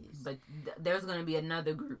tendencies. But there's going to be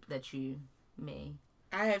another group that you may.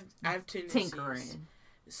 I have tendencies. Tinkering.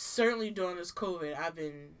 Certainly during this COVID, I've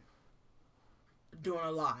been doing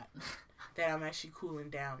a lot that I'm actually cooling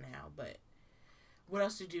down now. But what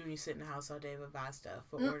else to do when you sit in the house all day but buy stuff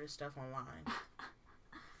or order stuff online?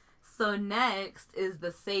 So next is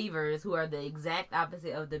the savers, who are the exact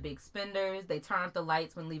opposite of the big spenders. They turn off the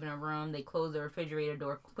lights when leaving a room. They close the refrigerator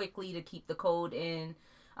door quickly to keep the cold in.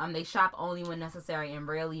 They shop only when necessary and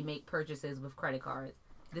rarely make purchases with credit cards.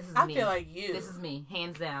 This is me. I feel like you. This is me,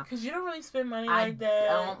 hands down. Because you don't really spend money like that.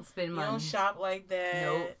 I don't spend money. You don't shop like that.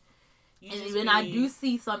 Nope. And when I do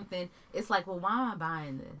see something, it's like, well, why am I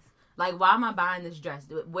buying this? Like, why am I buying this dress?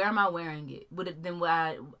 Where am I wearing it? Then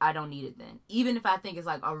why I don't need it then. Even if I think it's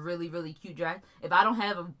like a really, really cute dress, if I don't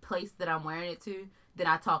have a place that I'm wearing it to, then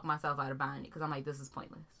I talk myself out of buying it because I'm like, this is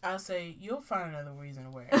pointless. I'll say, you'll find another reason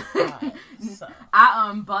to wear it. So.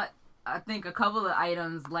 I bought, I think, a couple of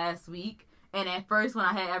items last week. And at first, when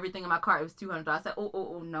I had everything in my cart, it was $200. I said,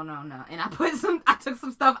 oh, no. And I took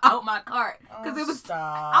some stuff out my cart. Because it was,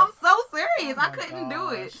 stop. I'm so serious. Oh I couldn't do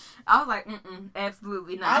it. I was like,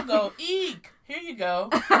 absolutely not. I'll go, eek, here you go.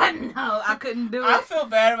 No, I couldn't do it. I feel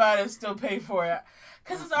bad about it and still pay for it.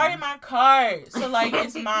 Because it's already in my cart. So, like,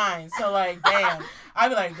 it's mine. So, like, damn. I'd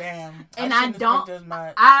be like, damn. And I don't,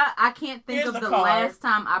 much. I can't think Here's of the card. last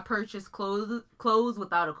time I purchased clothes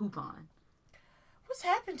without a coupon. What's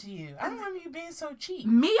happened to you? I don't remember you being so cheap.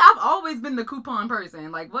 Me, I've always been the coupon person.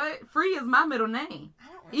 Like, what? Free is my middle name.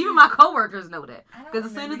 I don't Even my coworkers know that. I don't Because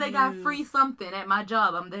as soon as they remember got free something at my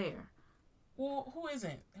job, I'm there. Well, who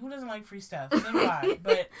isn't? Who doesn't like free stuff? So do I.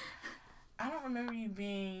 But I don't remember you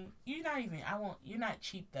being. You're not even. I won't. You're not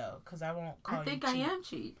cheap though, because I won't call you. I think cheap. I am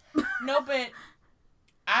cheap. No, but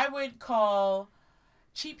I would call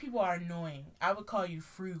cheap people are annoying. I would call you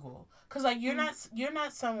frugal, because like you're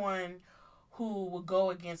not someone who will go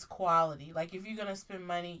against quality. Like if you're gonna spend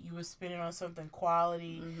money, you would spend it on something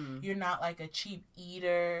quality. Mm-hmm. You're not like a cheap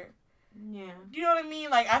eater. Yeah. You know what I mean?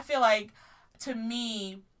 Like I feel like to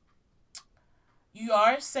me, you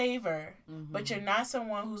are a saver, but you're not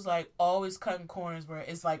someone who's like always cutting corners where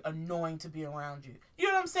it's like annoying to be around you. You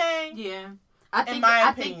know what I'm saying? Yeah.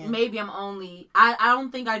 I think maybe I'm only I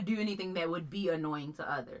don't think I do anything that would be annoying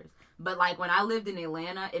to others. But like when I lived in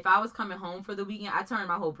Atlanta, if I was coming home for the weekend, I turned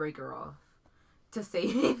my whole breaker off to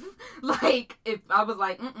save. Like if I was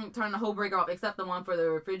like, turn the whole breaker off except the one for the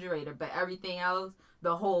refrigerator, but everything else,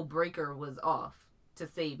 the whole breaker was off to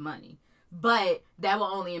save money. But that will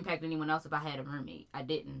only impact anyone else if I had a roommate. I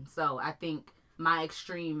didn't. So I think my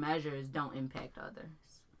extreme measures don't impact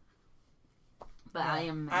others. But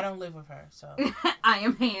yeah, I don't live with her, so. I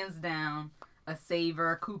am hands down a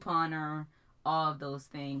saver, couponer, all of those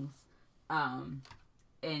things.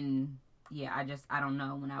 And yeah, I don't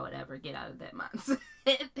know when I would ever get out of that mindset,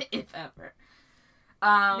 if ever.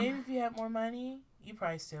 Maybe if you had more money, you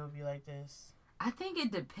probably still would be like this. I think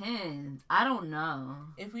it depends. I don't know.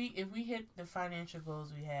 If we hit the financial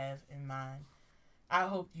goals we have in mind, I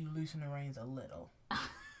hope you loosen the reins a little.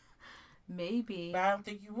 Maybe. But I don't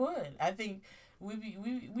think you would. I think we be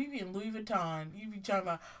in Louis Vuitton. You be talking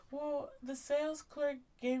about, well, the sales clerk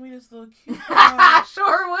gave me this little coupon. I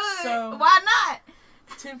sure would. So why not?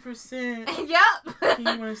 10%. Yep. Can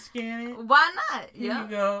you want to scan it? Why not? Here you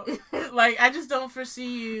go. Like, I just don't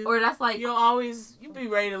foresee you. Or that's like... You'll be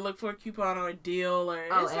ready to look for a coupon or a deal. Or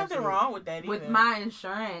there's nothing wrong with that either. With my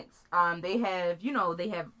insurance, they have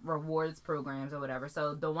rewards programs or whatever.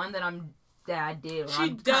 So the one that I did... She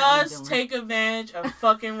does take advantage of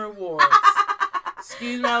fucking rewards.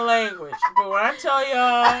 Excuse my language. But when I tell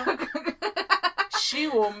y'all, she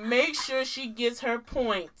will make sure she gets her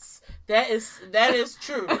points. That is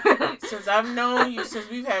true. Since I've known you, since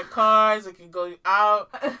we've had cars that can go out,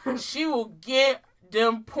 she will get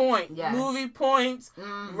them points. Yes. Movie points,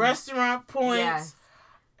 restaurant points.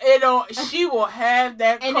 Yes. She will have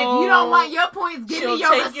that and code. And if you don't want your points, give me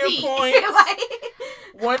your receipt. She'll take your points.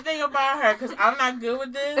 One thing about her, because I'm not good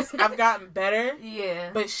with this, I've gotten better.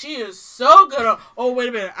 Yeah. But she is so good on, oh, wait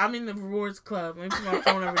a minute, I'm in the rewards club. Let me put my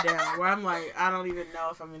phone over down. Where I'm like, I don't even know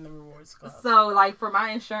if I'm in the rewards club. So, like, for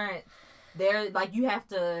my insurance,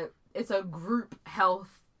 it's a group health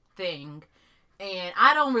thing. And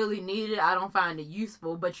I don't really need it. I don't find it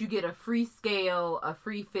useful. But you get a free scale, a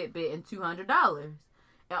free Fitbit, and $200.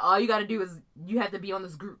 And all you got to do is, you have to be on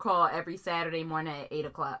this group call every Saturday morning at 8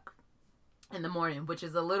 o'clock. In the morning, which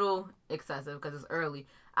is a little excessive because it's early.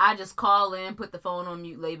 I just call in, put the phone on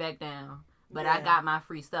mute, lay back down. But I got my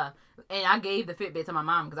free stuff. And I gave the Fitbit to my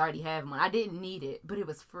mom because I already have one. I didn't need it, but it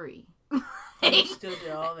was free. You still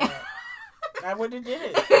did all that. I wouldn't have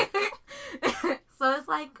did it. So it's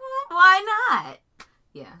like, why not?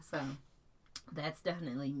 Yeah, so that's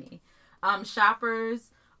definitely me.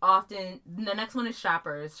 Shoppers often, the next one is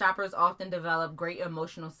shoppers. Shoppers often develop great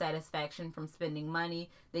emotional satisfaction from spending money.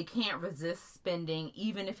 They can't resist spending,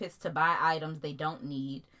 even if it's to buy items they don't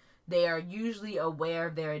need. They are usually aware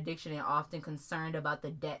of their addiction and often concerned about the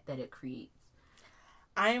debt that it creates.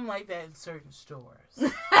 I am like that in certain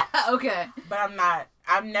stores. Okay. But I'm not.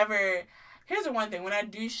 Here's the one thing. When I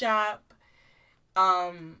do shop,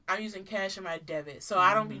 I'm using cash in my debit, so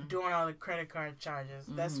I don't be doing all the credit card charges.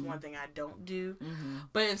 That's one thing I don't do.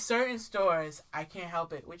 But in certain stores, I can't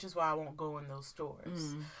help it, which is why I won't go in those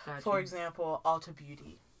stores. Gotcha. For example, Ulta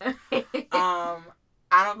Beauty. I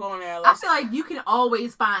don't go in there unless... I feel like you can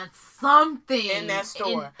always find something in that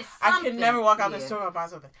store. I can never walk out the store and find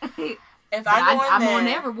something. If I go in I'm there, on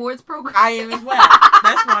that rewards program. I am as well.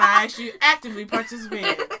 That's when I actually actively participate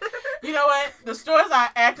in. You know what? The stores I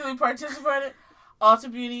actively participate in,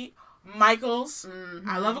 Ulta Beauty, Michael's.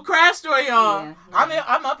 I love a craft store, y'all. Yeah.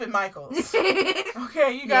 I'm up at Michael's.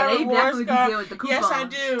 Okay, you got a rewards card. Yes, I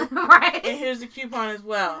do. Right. And here's the coupon as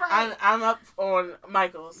well. Right. I'm up on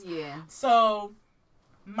Michael's. Yeah. So,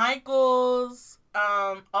 Michael's,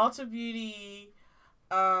 Ulta Beauty,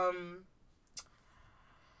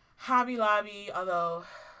 Hobby Lobby, although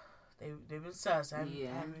they've been sus. I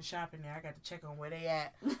haven't been shopping there. I got to check on where they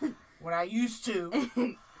at. What I used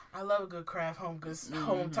to. I love a good craft home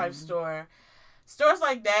type store. stores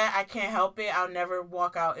like that, I can't help it. I'll never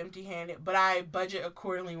walk out empty-handed, but I budget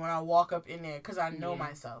accordingly when I walk up in there because I know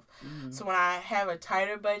myself. Mm-hmm. So when I have a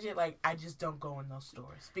tighter budget, like, I just don't go in those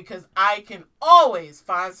stores because I can always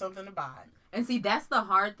find something to buy. And see, that's the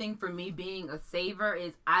hard thing for me being a saver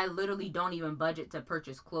is I literally don't even budget to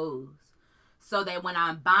purchase clothes. So that when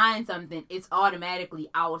I'm buying something, it's automatically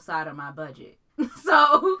outside of my budget.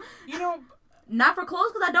 So, you know, not for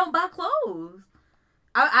clothes because I don't buy clothes.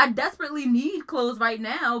 I desperately need clothes right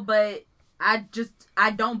now, but I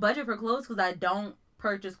don't budget for clothes because I don't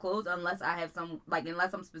purchase clothes unless I have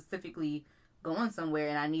unless I'm specifically going somewhere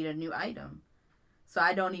and I need a new item. So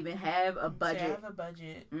I don't even have a budget. See, I have a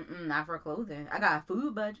budget. Not for clothing. I got a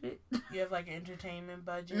food budget. You have like an entertainment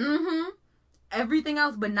budget? Mm-hmm. Everything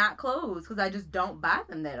else but not clothes because I just don't buy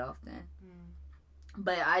them that often.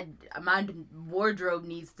 But my wardrobe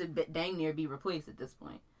needs to dang near be replaced at this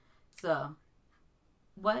point. So...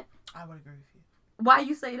 What? I would agree with you. Why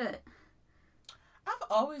you say that? I've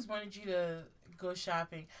always wanted you to go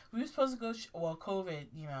shopping. We were supposed to go. COVID.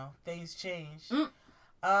 You know, things changed.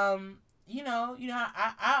 I'm ready.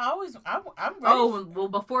 Oh well,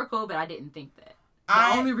 before COVID, I didn't think that.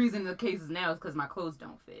 The only reason the case is now is because my clothes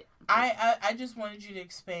don't fit. I just wanted you to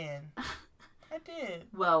expand. I did.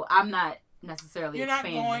 Well, I'm not necessarily. You're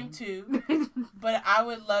expanding. not going to, but I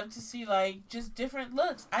would love to see like just different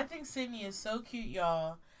looks. I think Sydney is so cute,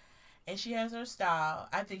 y'all, and she has her style.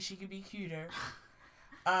 I think she could be cuter.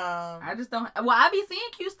 I just don't. Well, I be seeing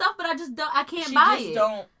cute stuff, but I just don't. I can't buy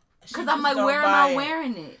it. Because I'm like, where am I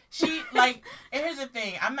wearing it? She like, and here's the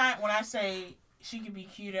thing. I'm not when I say she could be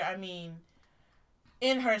cuter. I mean,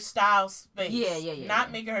 in her style space. Yeah.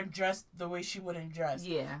 Not making her dress the way she wouldn't dress.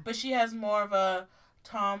 Yeah. But she has more of a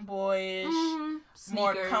tomboyish,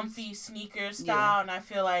 more comfy sneaker style, and I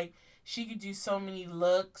feel like she could do so many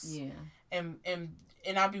looks. Yeah.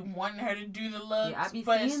 And I be wanting her to do the looks. Yeah, I be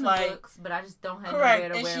but seeing it's the like, looks, but I just don't have correct. nowhere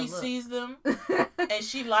to And wear she a look. sees them, and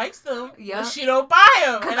she likes them, yep. but she don't buy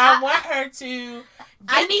them. And I want her to.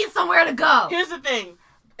 I need somewhere to go. Here's the thing.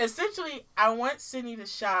 Essentially, I want Sydney to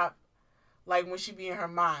shop like when she be in her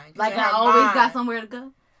mind. Like I always got somewhere to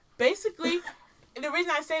go? Basically, the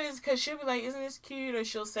reason I say this is because she'll be like, isn't this cute? Or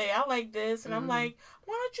she'll say, I like this. And I'm like,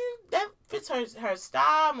 why don't you, that fits her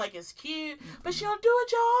style. I'm like, it's cute. But she don't do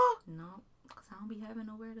it, y'all. No, because I don't be having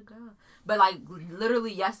nowhere to go. But like,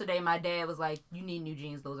 literally yesterday, my dad was like, you need new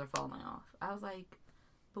jeans. Those are falling off. I was like,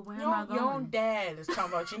 but where am I going? Your own dad is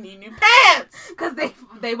talking about you need new pants. Because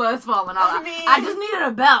they was falling off. I mean, I just needed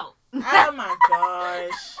a belt. Oh my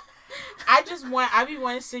gosh. I be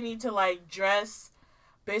wanting Sydney to like dress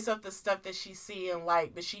based off the stuff that she see and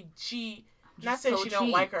like, but she not saying so she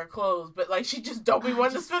don't like her clothes, but like she just don't be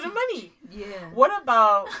wanting to spend the money. Yeah. What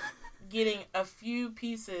about getting a few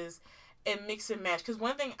pieces and mix and match? Because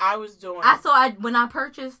one thing I was doing, when I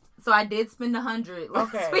purchased, so I did spend $100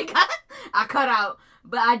 last week. I cut out,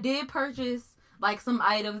 but I did purchase like some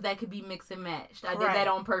items that could be mixed and matched. I did that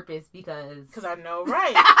on purpose because I know,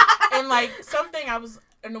 right? And like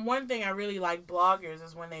and the one thing I really like bloggers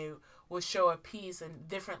is when they will show a piece and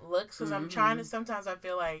different looks. Because I'm trying to. Sometimes I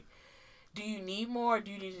feel like, do you need more, or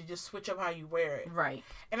do you need to just switch up how you wear it? Right.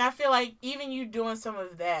 And I feel like even you doing some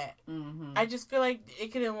of that, I just feel like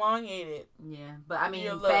it could elongate it. Yeah, but I mean,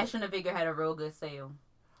 Fashion and Vigor had a real good sale.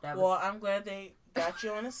 Well, I'm glad they got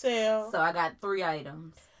you on a sale. So I got 3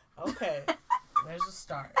 items. Okay, there's a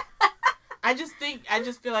start. I just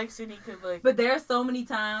feel like Sydney could look. But there are so many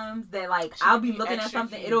times that like I'll be looking at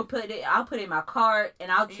something, I'll put it in my cart,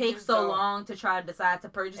 and I'll take so long to try to decide to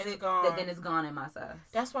purchase it that then it's gone in my size.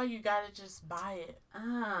 That's why you gotta just buy it.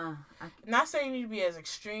 Not saying you need to be as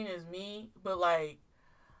extreme as me, but like,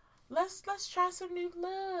 let's try some new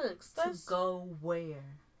looks. Let's go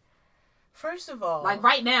where? First of all, like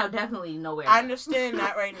right now, definitely nowhere. I understand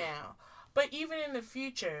that right now, but even in the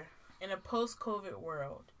future, in a post-COVID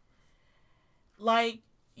world. Like,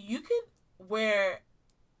 you could wear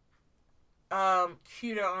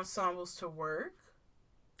cuter ensembles to work.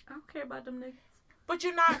 I don't care about them niggas. But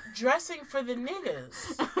you're not dressing for the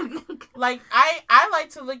niggas. Like, I like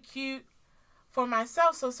to look cute for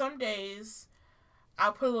myself, so some days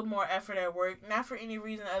I'll put a little more effort at work. Not for any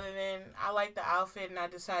reason other than I like the outfit and I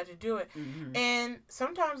decide to do it. And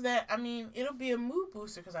sometimes it'll be a mood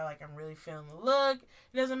booster because I'm really feeling the look.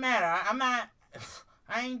 It doesn't matter.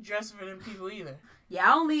 I ain't dressing for them people either. Yeah,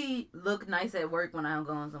 I only look nice at work when I'm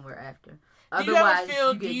going somewhere after. Otherwise,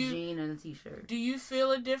 you get jean and a t-shirt. Do you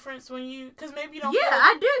feel a difference when you... Because maybe you don't feel... Yeah,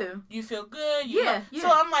 I do. You feel good? Yeah.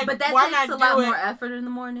 So I'm like, but that why takes not a lot more effort in the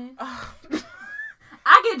morning.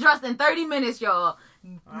 I get dressed in 30 minutes, y'all.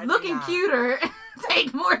 Looking cuter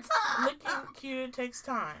take more time. Looking cuter takes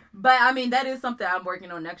time. But I mean, that is something I'm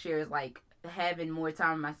working on next year. Is like having more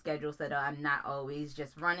time in my schedule so that I'm not always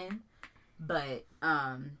just running. But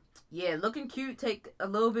yeah, looking cute take a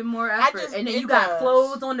little bit more effort, and then you got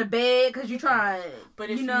clothes on the bed because you try. But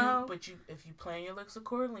if if you plan your looks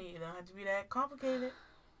accordingly, it don't have to be that complicated.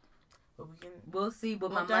 But we'll see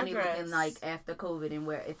what my money looking like after COVID and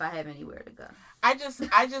where if I have anywhere to go. I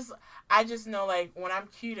just know like when I'm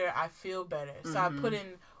cuter, I feel better. So I put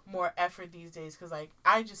in more effort these days because like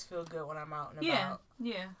I just feel good when I'm out and about.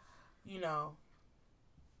 Yeah. You know.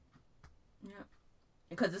 Yeah.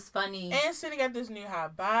 Because it's funny. And Cindy got this new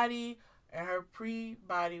hot body, and her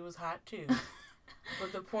pre-body was hot too.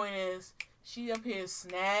 But the point is, she up here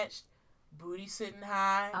snatched, booty sitting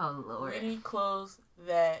high. Oh, Lord. We need clothes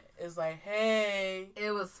that is like, hey.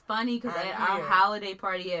 It was funny because at our holiday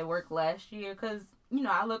party at work last year, because, you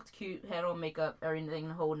know, I looked cute, had on makeup, everything,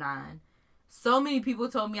 the whole nine. So many people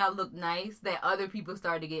told me I looked nice that other people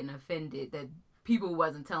started getting offended that people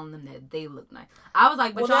wasn't telling them that they look nice. I was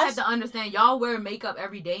like, but y'all have to understand, y'all wear makeup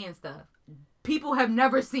every day and stuff. People have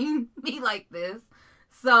never seen me like this.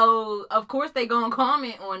 So, of course, they gonna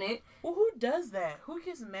comment on it. Well, who does that? Who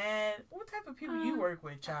gets mad? What type of people you work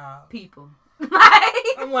with, child? People.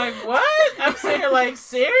 I'm like, what? I'm saying, like,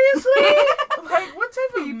 seriously? Like, what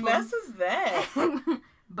type of mess is that?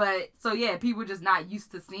 But, so yeah, people just not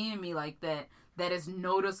used to seeing me like that. That is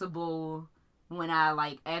noticeable when I,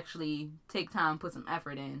 like, actually take time, put some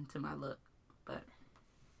effort into my look. But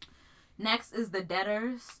next is the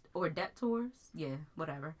debtors, or debtors. Yeah,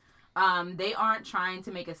 whatever. They aren't trying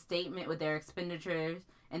to make a statement with their expenditures,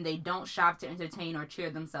 and they don't shop to entertain or cheer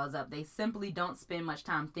themselves up. They simply don't spend much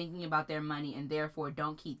time thinking about their money, and therefore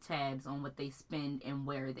don't keep tabs on what they spend and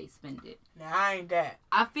where they spend it. Now, I ain't that.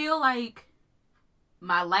 I feel like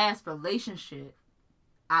my last relationship,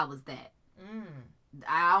 I was that.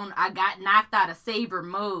 I got knocked out of saver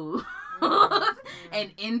mode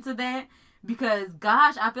and into that because,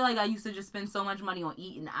 gosh, I feel like I used to just spend so much money on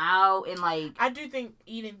eating out and like. I do think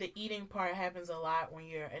the eating part happens a lot when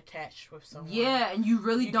you're attached with someone. Yeah, and you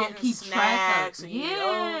really don't keep track of.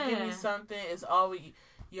 Yeah, give me something. It's always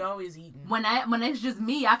you're always eating. When it's just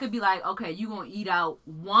me, I could be like, okay, you gonna eat out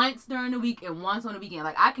once during the week and once on the weekend.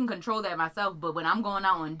 Like I can control that myself. But when I'm going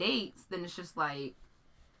out on dates, then it's just like.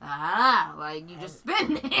 Like you just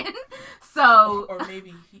spending. So or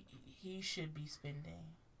maybe he should be spending.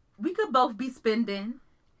 We could both be spending.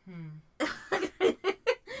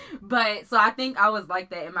 But so I think I was like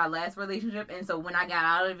that in my last relationship, and so when I got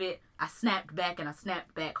out of it, I snapped back and I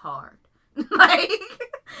snapped back hard. Like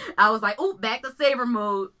I was like, "Ooh, back to saver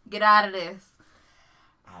mode. Get out of this."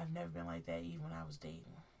 I've never been like that even when I was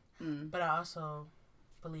dating. But I also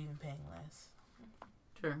believe in paying less.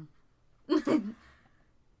 True.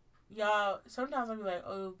 Y'all, sometimes I'll be like,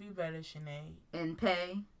 oh, be better, Sinead. And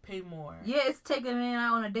pay. Pay more. Yeah, it's taking a man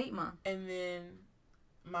out on a date month. And then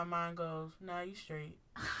my mind goes, nah, you straight.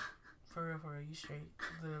 For real, you straight.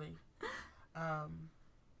 Literally.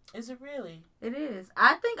 Is it really? It is.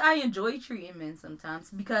 I think I enjoy treating men sometimes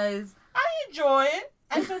because... I enjoy it.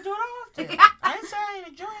 I just don't do it often. I didn't say I ain't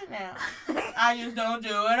enjoy it now. I just don't do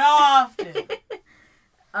it often.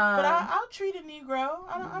 But I'll treat a Negro.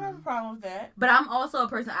 I don't have a problem with that. But I'm also a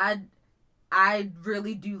person, I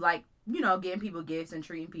really do like, you know, getting people gifts and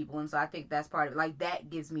treating people. And so I think that's part of it. Like, that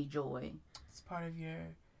gives me joy. It's part of your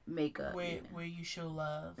makeup. Where you show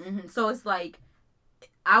love. Mm-hmm. So it's like,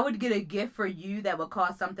 I would get a gift for you that would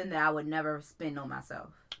cost something that I would never spend on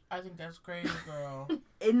myself. I think that's crazy, girl.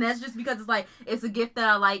 And that's just because it's like, it's a gift that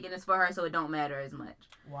I like and it's for her, so it don't matter as much.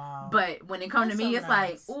 Wow. But when it comes to me, it's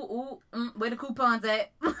nice. Like, where the coupons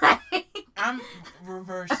at? I'm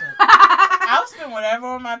reversing. I'll spend whatever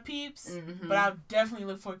on my peeps, but I'll definitely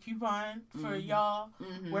look for a coupon for y'all.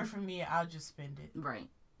 Where for me, I'll just spend it. Right.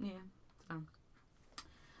 Yeah.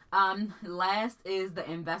 Last is the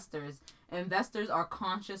investors. Investors are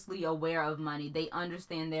consciously aware of money. They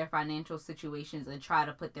understand their financial situations and try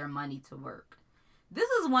to put their money to work. This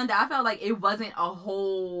is one that I felt like it wasn't a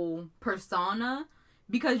whole persona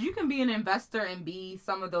because you can be an investor and be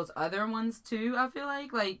some of those other ones too. I feel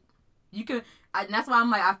like you could, and that's why I'm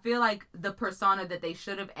like, I feel like the persona that they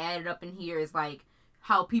should have added up in here is like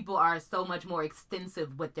how people are so much more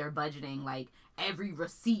extensive with their budgeting. Like every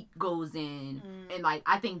receipt goes in, and like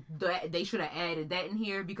I think that they should have added that in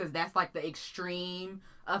here because that's like the extreme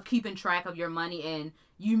of keeping track of your money. And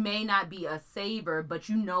you may not be a saver, but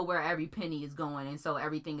you know where every penny is going, and so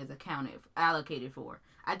everything is allocated for.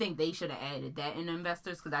 I think they should have added that in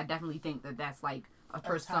investors because I definitely think that that's like a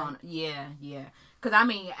persona. Yeah. Because I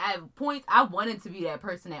mean, at points I wanted to be that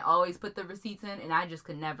person that always put the receipts in, and I just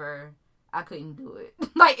could never. I couldn't do it.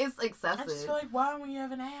 Like, it's I excessive. just feel like, why when you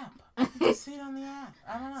have an app? Just see it on the app.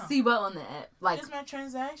 I don't know. See what on the app? Like, just my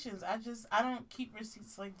transactions. I don't keep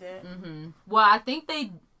receipts like that. Mm-hmm. Well, I think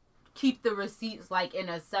they keep the receipts like in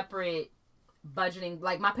a separate budgeting.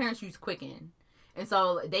 Like, my parents use Quicken, and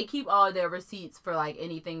so they keep all their receipts for like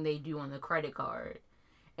anything they do on the credit card,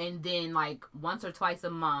 and then like once or twice a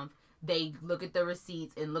month they look at the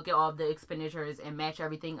receipts and look at all the expenditures and match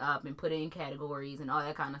everything up and put it in categories and all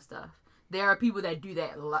that kind of stuff. There are people that do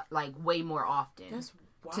that like way more often. That's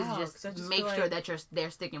wild, to just make sure that they're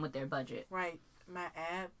sticking with their budget. Right. My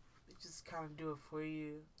app just kind of do it for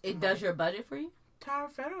you. It does your budget for you? Tower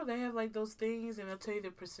Federal, they have like those things and they'll tell you the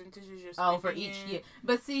percentages you're spending. Oh, for each year.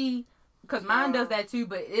 But see, because mine does that too,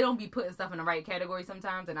 but it don't be putting stuff in the right category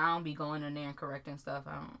sometimes, and I don't be going in there and correcting stuff.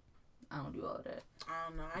 I don't do all of that. I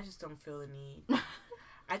don't know. I just don't feel the need.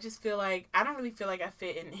 I just feel like I don't really feel like I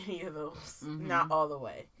fit in any of those. Mm-hmm. Not all the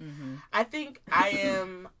way. Mm-hmm. I think I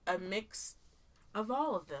am a mix of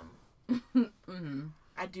all of them. Mm-hmm.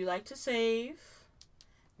 I do like to save,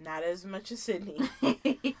 not as much as Sydney,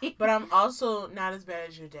 but I'm also not as bad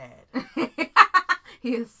as your dad.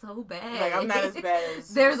 He is so bad. Like, I'm not as bad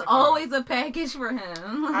as... There's always a package for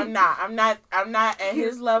him. I'm not at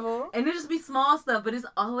his level. And it just be small stuff, but it's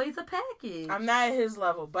always a package. I'm not at his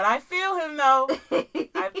level. But I feel him, though.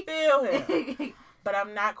 I feel him. But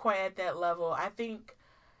I'm not quite at that level. I think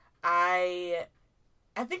I'm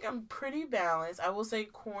pretty balanced. I will say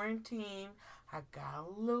quarantine, I got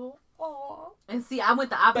a little off. And see, I went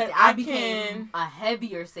the opposite. I became a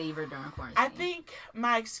heavier saver during quarantine. I think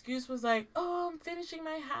my excuse was like, oh, I'm finishing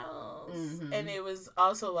my house. Mm-hmm. And it was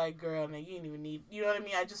also like, girl, no, you didn't even need, you know what I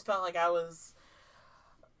mean? I just felt like I was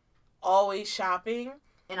always shopping.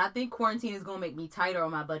 And I think quarantine is going to make me tighter on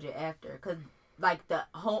my budget after. Because, like, the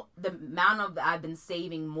amount of I've been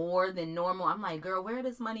saving more than normal, I'm like, girl, where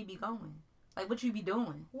does money be going? Like, what you be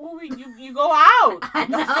doing? Well, you go out. I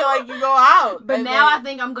feel like you go out. But now I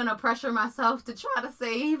think I'm going to pressure myself to try to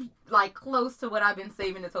save, like, close to what I've been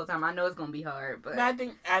saving this whole time. I know it's going to be hard, but... I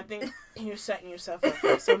think you're setting yourself up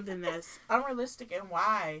for something that's unrealistic. And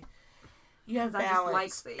why? You have balance. I just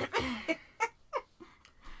like saving.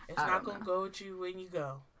 It's not going to go with you when you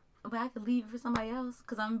go. But I could leave it for somebody else.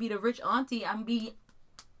 Because I'm going to be the rich auntie. I'm going to be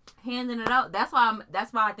handing it out. That's why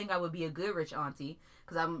I think I would be a good rich auntie.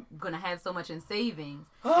 Because I'm going to have so much in savings.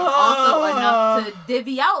 And also enough to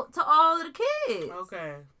divvy out to all of the kids.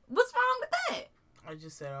 Okay. What's wrong with that? I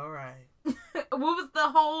just said, all right. What was the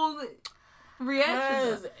whole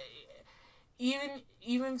reaction?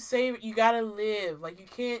 Even save, you got to live. Like, you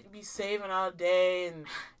can't be saving all day and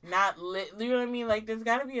not live. You know what I mean? Like, there's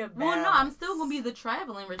got to be a balance. Well, no, I'm still going to be the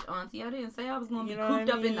traveling rich auntie. I didn't say I was going to be cooped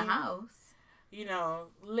up in the house. You know,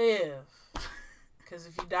 live. Because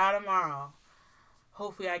if you die tomorrow...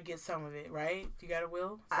 Hopefully I get some of it, right? You got a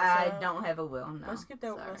will? I don't have a will, no. Let's get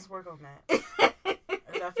that. Sorry. Let's work on that.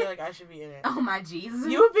 I feel like I should be in it. Oh, my Jesus.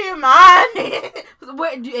 You would be in mine.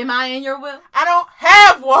 What, am I in your will? I don't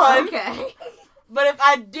have one. Okay. But if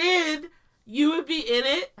I did, you would be in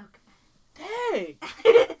it. Okay.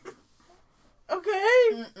 Dang. Okay.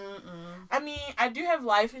 Mm-mm-mm. I mean, I do have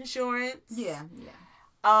life insurance. Yeah.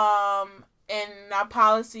 And our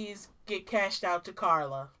policies get cashed out to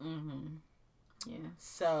Carla. Mm-hmm. Yeah.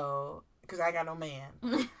 So, because I got no man.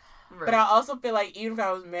 Right. But I also feel like even if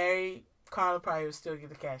I was married, Carla probably would still get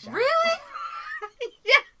the cash out. Really?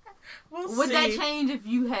 Yeah. Would that change if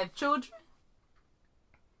you have children?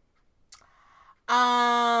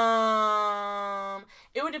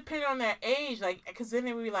 It would depend on their age. Like, because then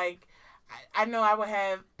it would be like, I know I would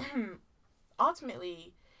have,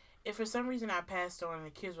 ultimately, if for some reason I passed on and the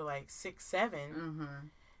kids were like 6, 7, mm-hmm.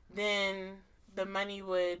 then the money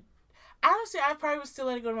would, honestly, I probably would still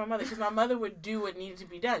let it go to my mother because my mother would do what needed to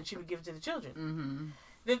be done. She would give it to the children.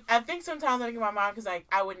 Mm-hmm. I think sometimes I think of my mom because like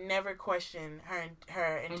I would never question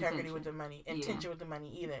her integrity with the money, intention with the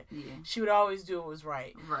money either. Yeah. She would always do what was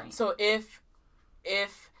right. Right. So if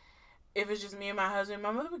it's just me and my husband,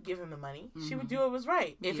 my mother would give him the money. Mm-hmm. She would do what was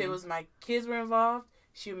right. If it was my kids were involved,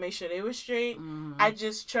 she would make sure they were straight. Mm-hmm. I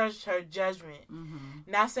just trust her judgment. Mm-hmm.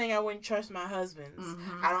 Not saying I wouldn't trust my husband's.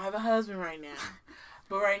 Mm-hmm. I don't have a husband right now.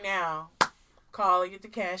 But right now, call and get the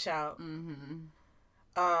cash out. Mm-hmm.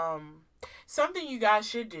 Something you guys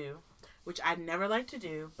should do, which I never like to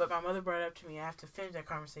do, but my mother brought it up to me. I have to finish that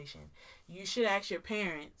conversation. You should ask your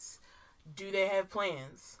parents, do they have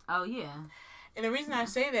plans? Oh, yeah. And the reason I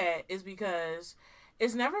say that is because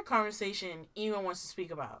it's never a conversation anyone wants to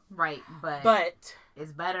speak about. Right, but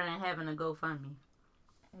it's better than having a GoFundMe.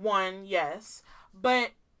 One, yes.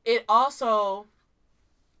 But it also,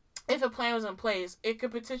 if a plan was in place, it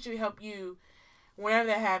could potentially help you whenever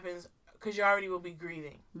that happens, because you already will be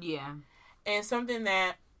grieving. Yeah. And something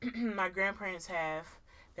that my grandparents have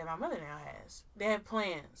that my mother now has. They have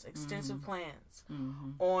plans, extensive plans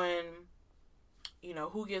on, you know,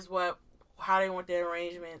 who gets what, how they want their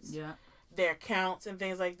arrangements, their accounts and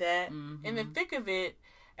things like that. In the thick of it,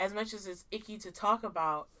 as much as it's icky to talk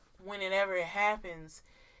about, whenever it happens,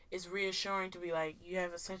 it's reassuring to be like, you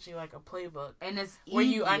have essentially like a playbook. And it's where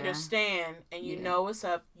you understand and you know what's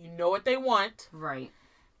up, you know what they want. Right.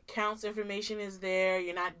 Counts information is there.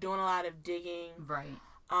 You're not doing a lot of digging. Right.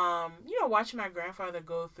 You know, watching my grandfather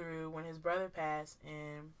go through when his brother passed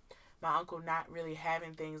and my uncle not really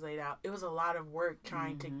having things laid out. It was a lot of work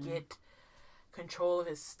trying to get control of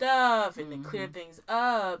his stuff and to clear things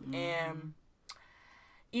up. And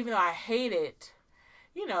even though I hate it,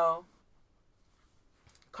 you know,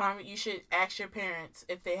 Carmen, you should ask your parents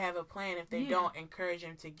if they have a plan. If they don't, encourage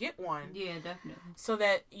them to get one. Yeah, definitely. So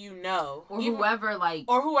that you know. Or whoever, like...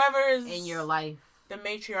 Or whoever is... in your life. The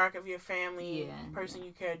matriarch of your family. Person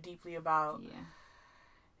you care deeply about. Yeah.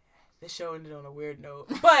 The show ended on a weird note.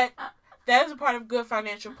 But that is a part of good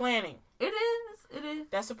financial planning. It is. It is.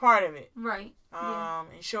 That's a part of it. Right.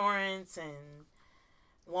 Insurance and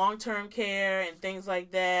long-term care and things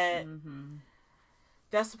like that.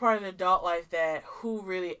 That's the part of the adult life that who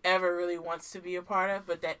really ever really wants to be a part of,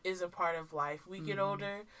 but that is a part of life. We get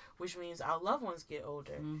older, which means our loved ones get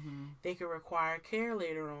older. They could require care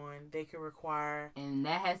later on. They could require... And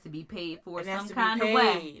that has to be paid for some kind of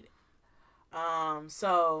way.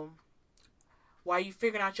 So, while you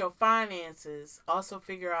figuring out your finances, also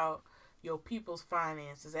figure out your people's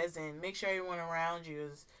finances. As in, make sure everyone around you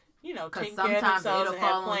is, you know, taking care of themselves and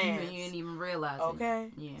have plans. You didn't even realize okay?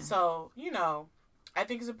 it. Yeah. So, you know... I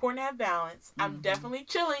think it's important to have balance. I'm definitely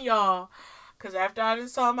chilling, y'all. Because after I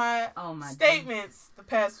just saw my statements the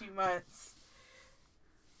past few months,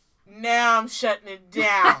 now I'm shutting it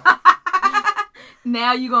down.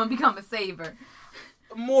 Now you're going to become a saver.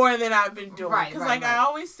 More than I've been doing. Because I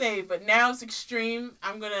always say, but now it's extreme.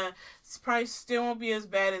 I'm going to, probably still won't be as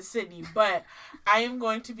bad as Sydney, but I am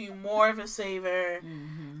going to be more of a saver.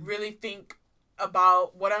 Really think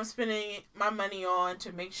about what I'm spending my money on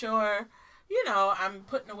to make sure... You know, I'm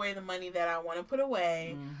putting away the money that I want to put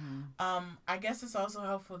away. I guess it's also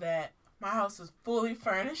helpful that my house is fully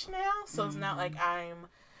furnished now. So it's not like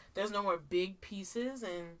there's no more big pieces.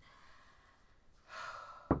 And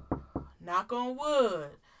knock on wood,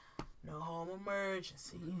 no home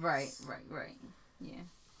emergencies. Right. Yeah.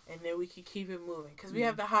 And then we can keep it moving. Because we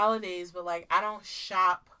have the holidays, but like I don't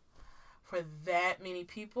shop for that many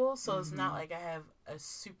people. So it's not like I have a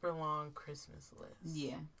super long Christmas list.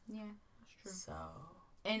 Yeah. True. So,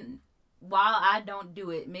 and while I don't do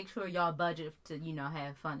it, make sure y'all budget to, you know,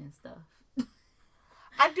 have fun and stuff.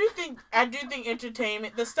 I do think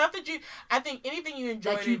entertainment, the stuff that I think anything you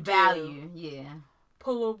enjoy that you value,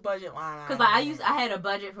 put a little budget line out. Because like I had a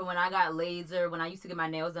budget for when I got laser, when I used to get my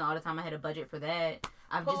nails done all the time. I had a budget for that.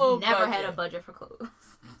 I've just never had a budget for clothes.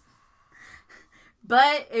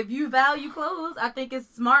 But if you value clothes, I think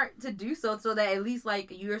it's smart to do so that at least like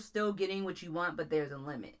you're still getting what you want, but there's a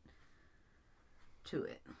limit to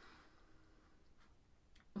it.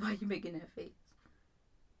 Why are you making that face?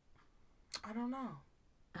 I don't know.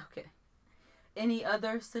 Okay. Any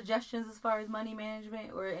other suggestions as far as money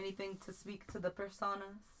management or anything to speak to the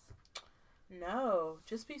personas? No,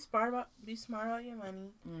 just be smart about your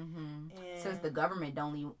money. And since the government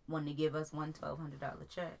only want to give us one $1,200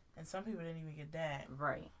 check, and some people didn't even get that.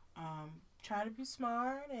 Right. Try to be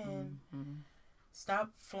smart and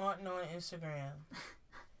stop flaunting on Instagram.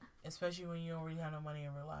 Especially when you don't really have no money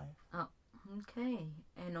in real life. Oh, okay.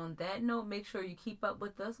 And on that note, make sure you keep up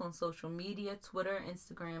with us on social media, Twitter,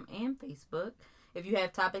 Instagram, and Facebook. If you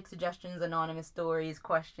have topic suggestions, anonymous stories,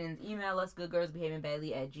 questions, email us,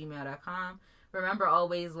 goodgirlsbehavingbadly@gmail.com. Remember,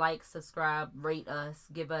 always like, subscribe, rate us,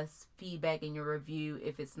 give us feedback in your review.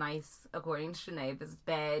 If it's nice, according to Shanae. If it's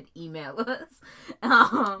bad, email us.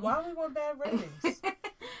 Why we want bad ratings?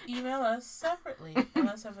 Email us separately and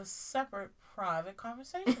let's have a separate private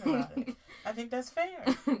conversation about it. I think that's fair.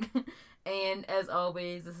 And as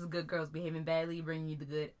always, this is Good Girls Behaving Badly, bringing you the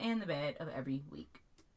good and the bad of every week.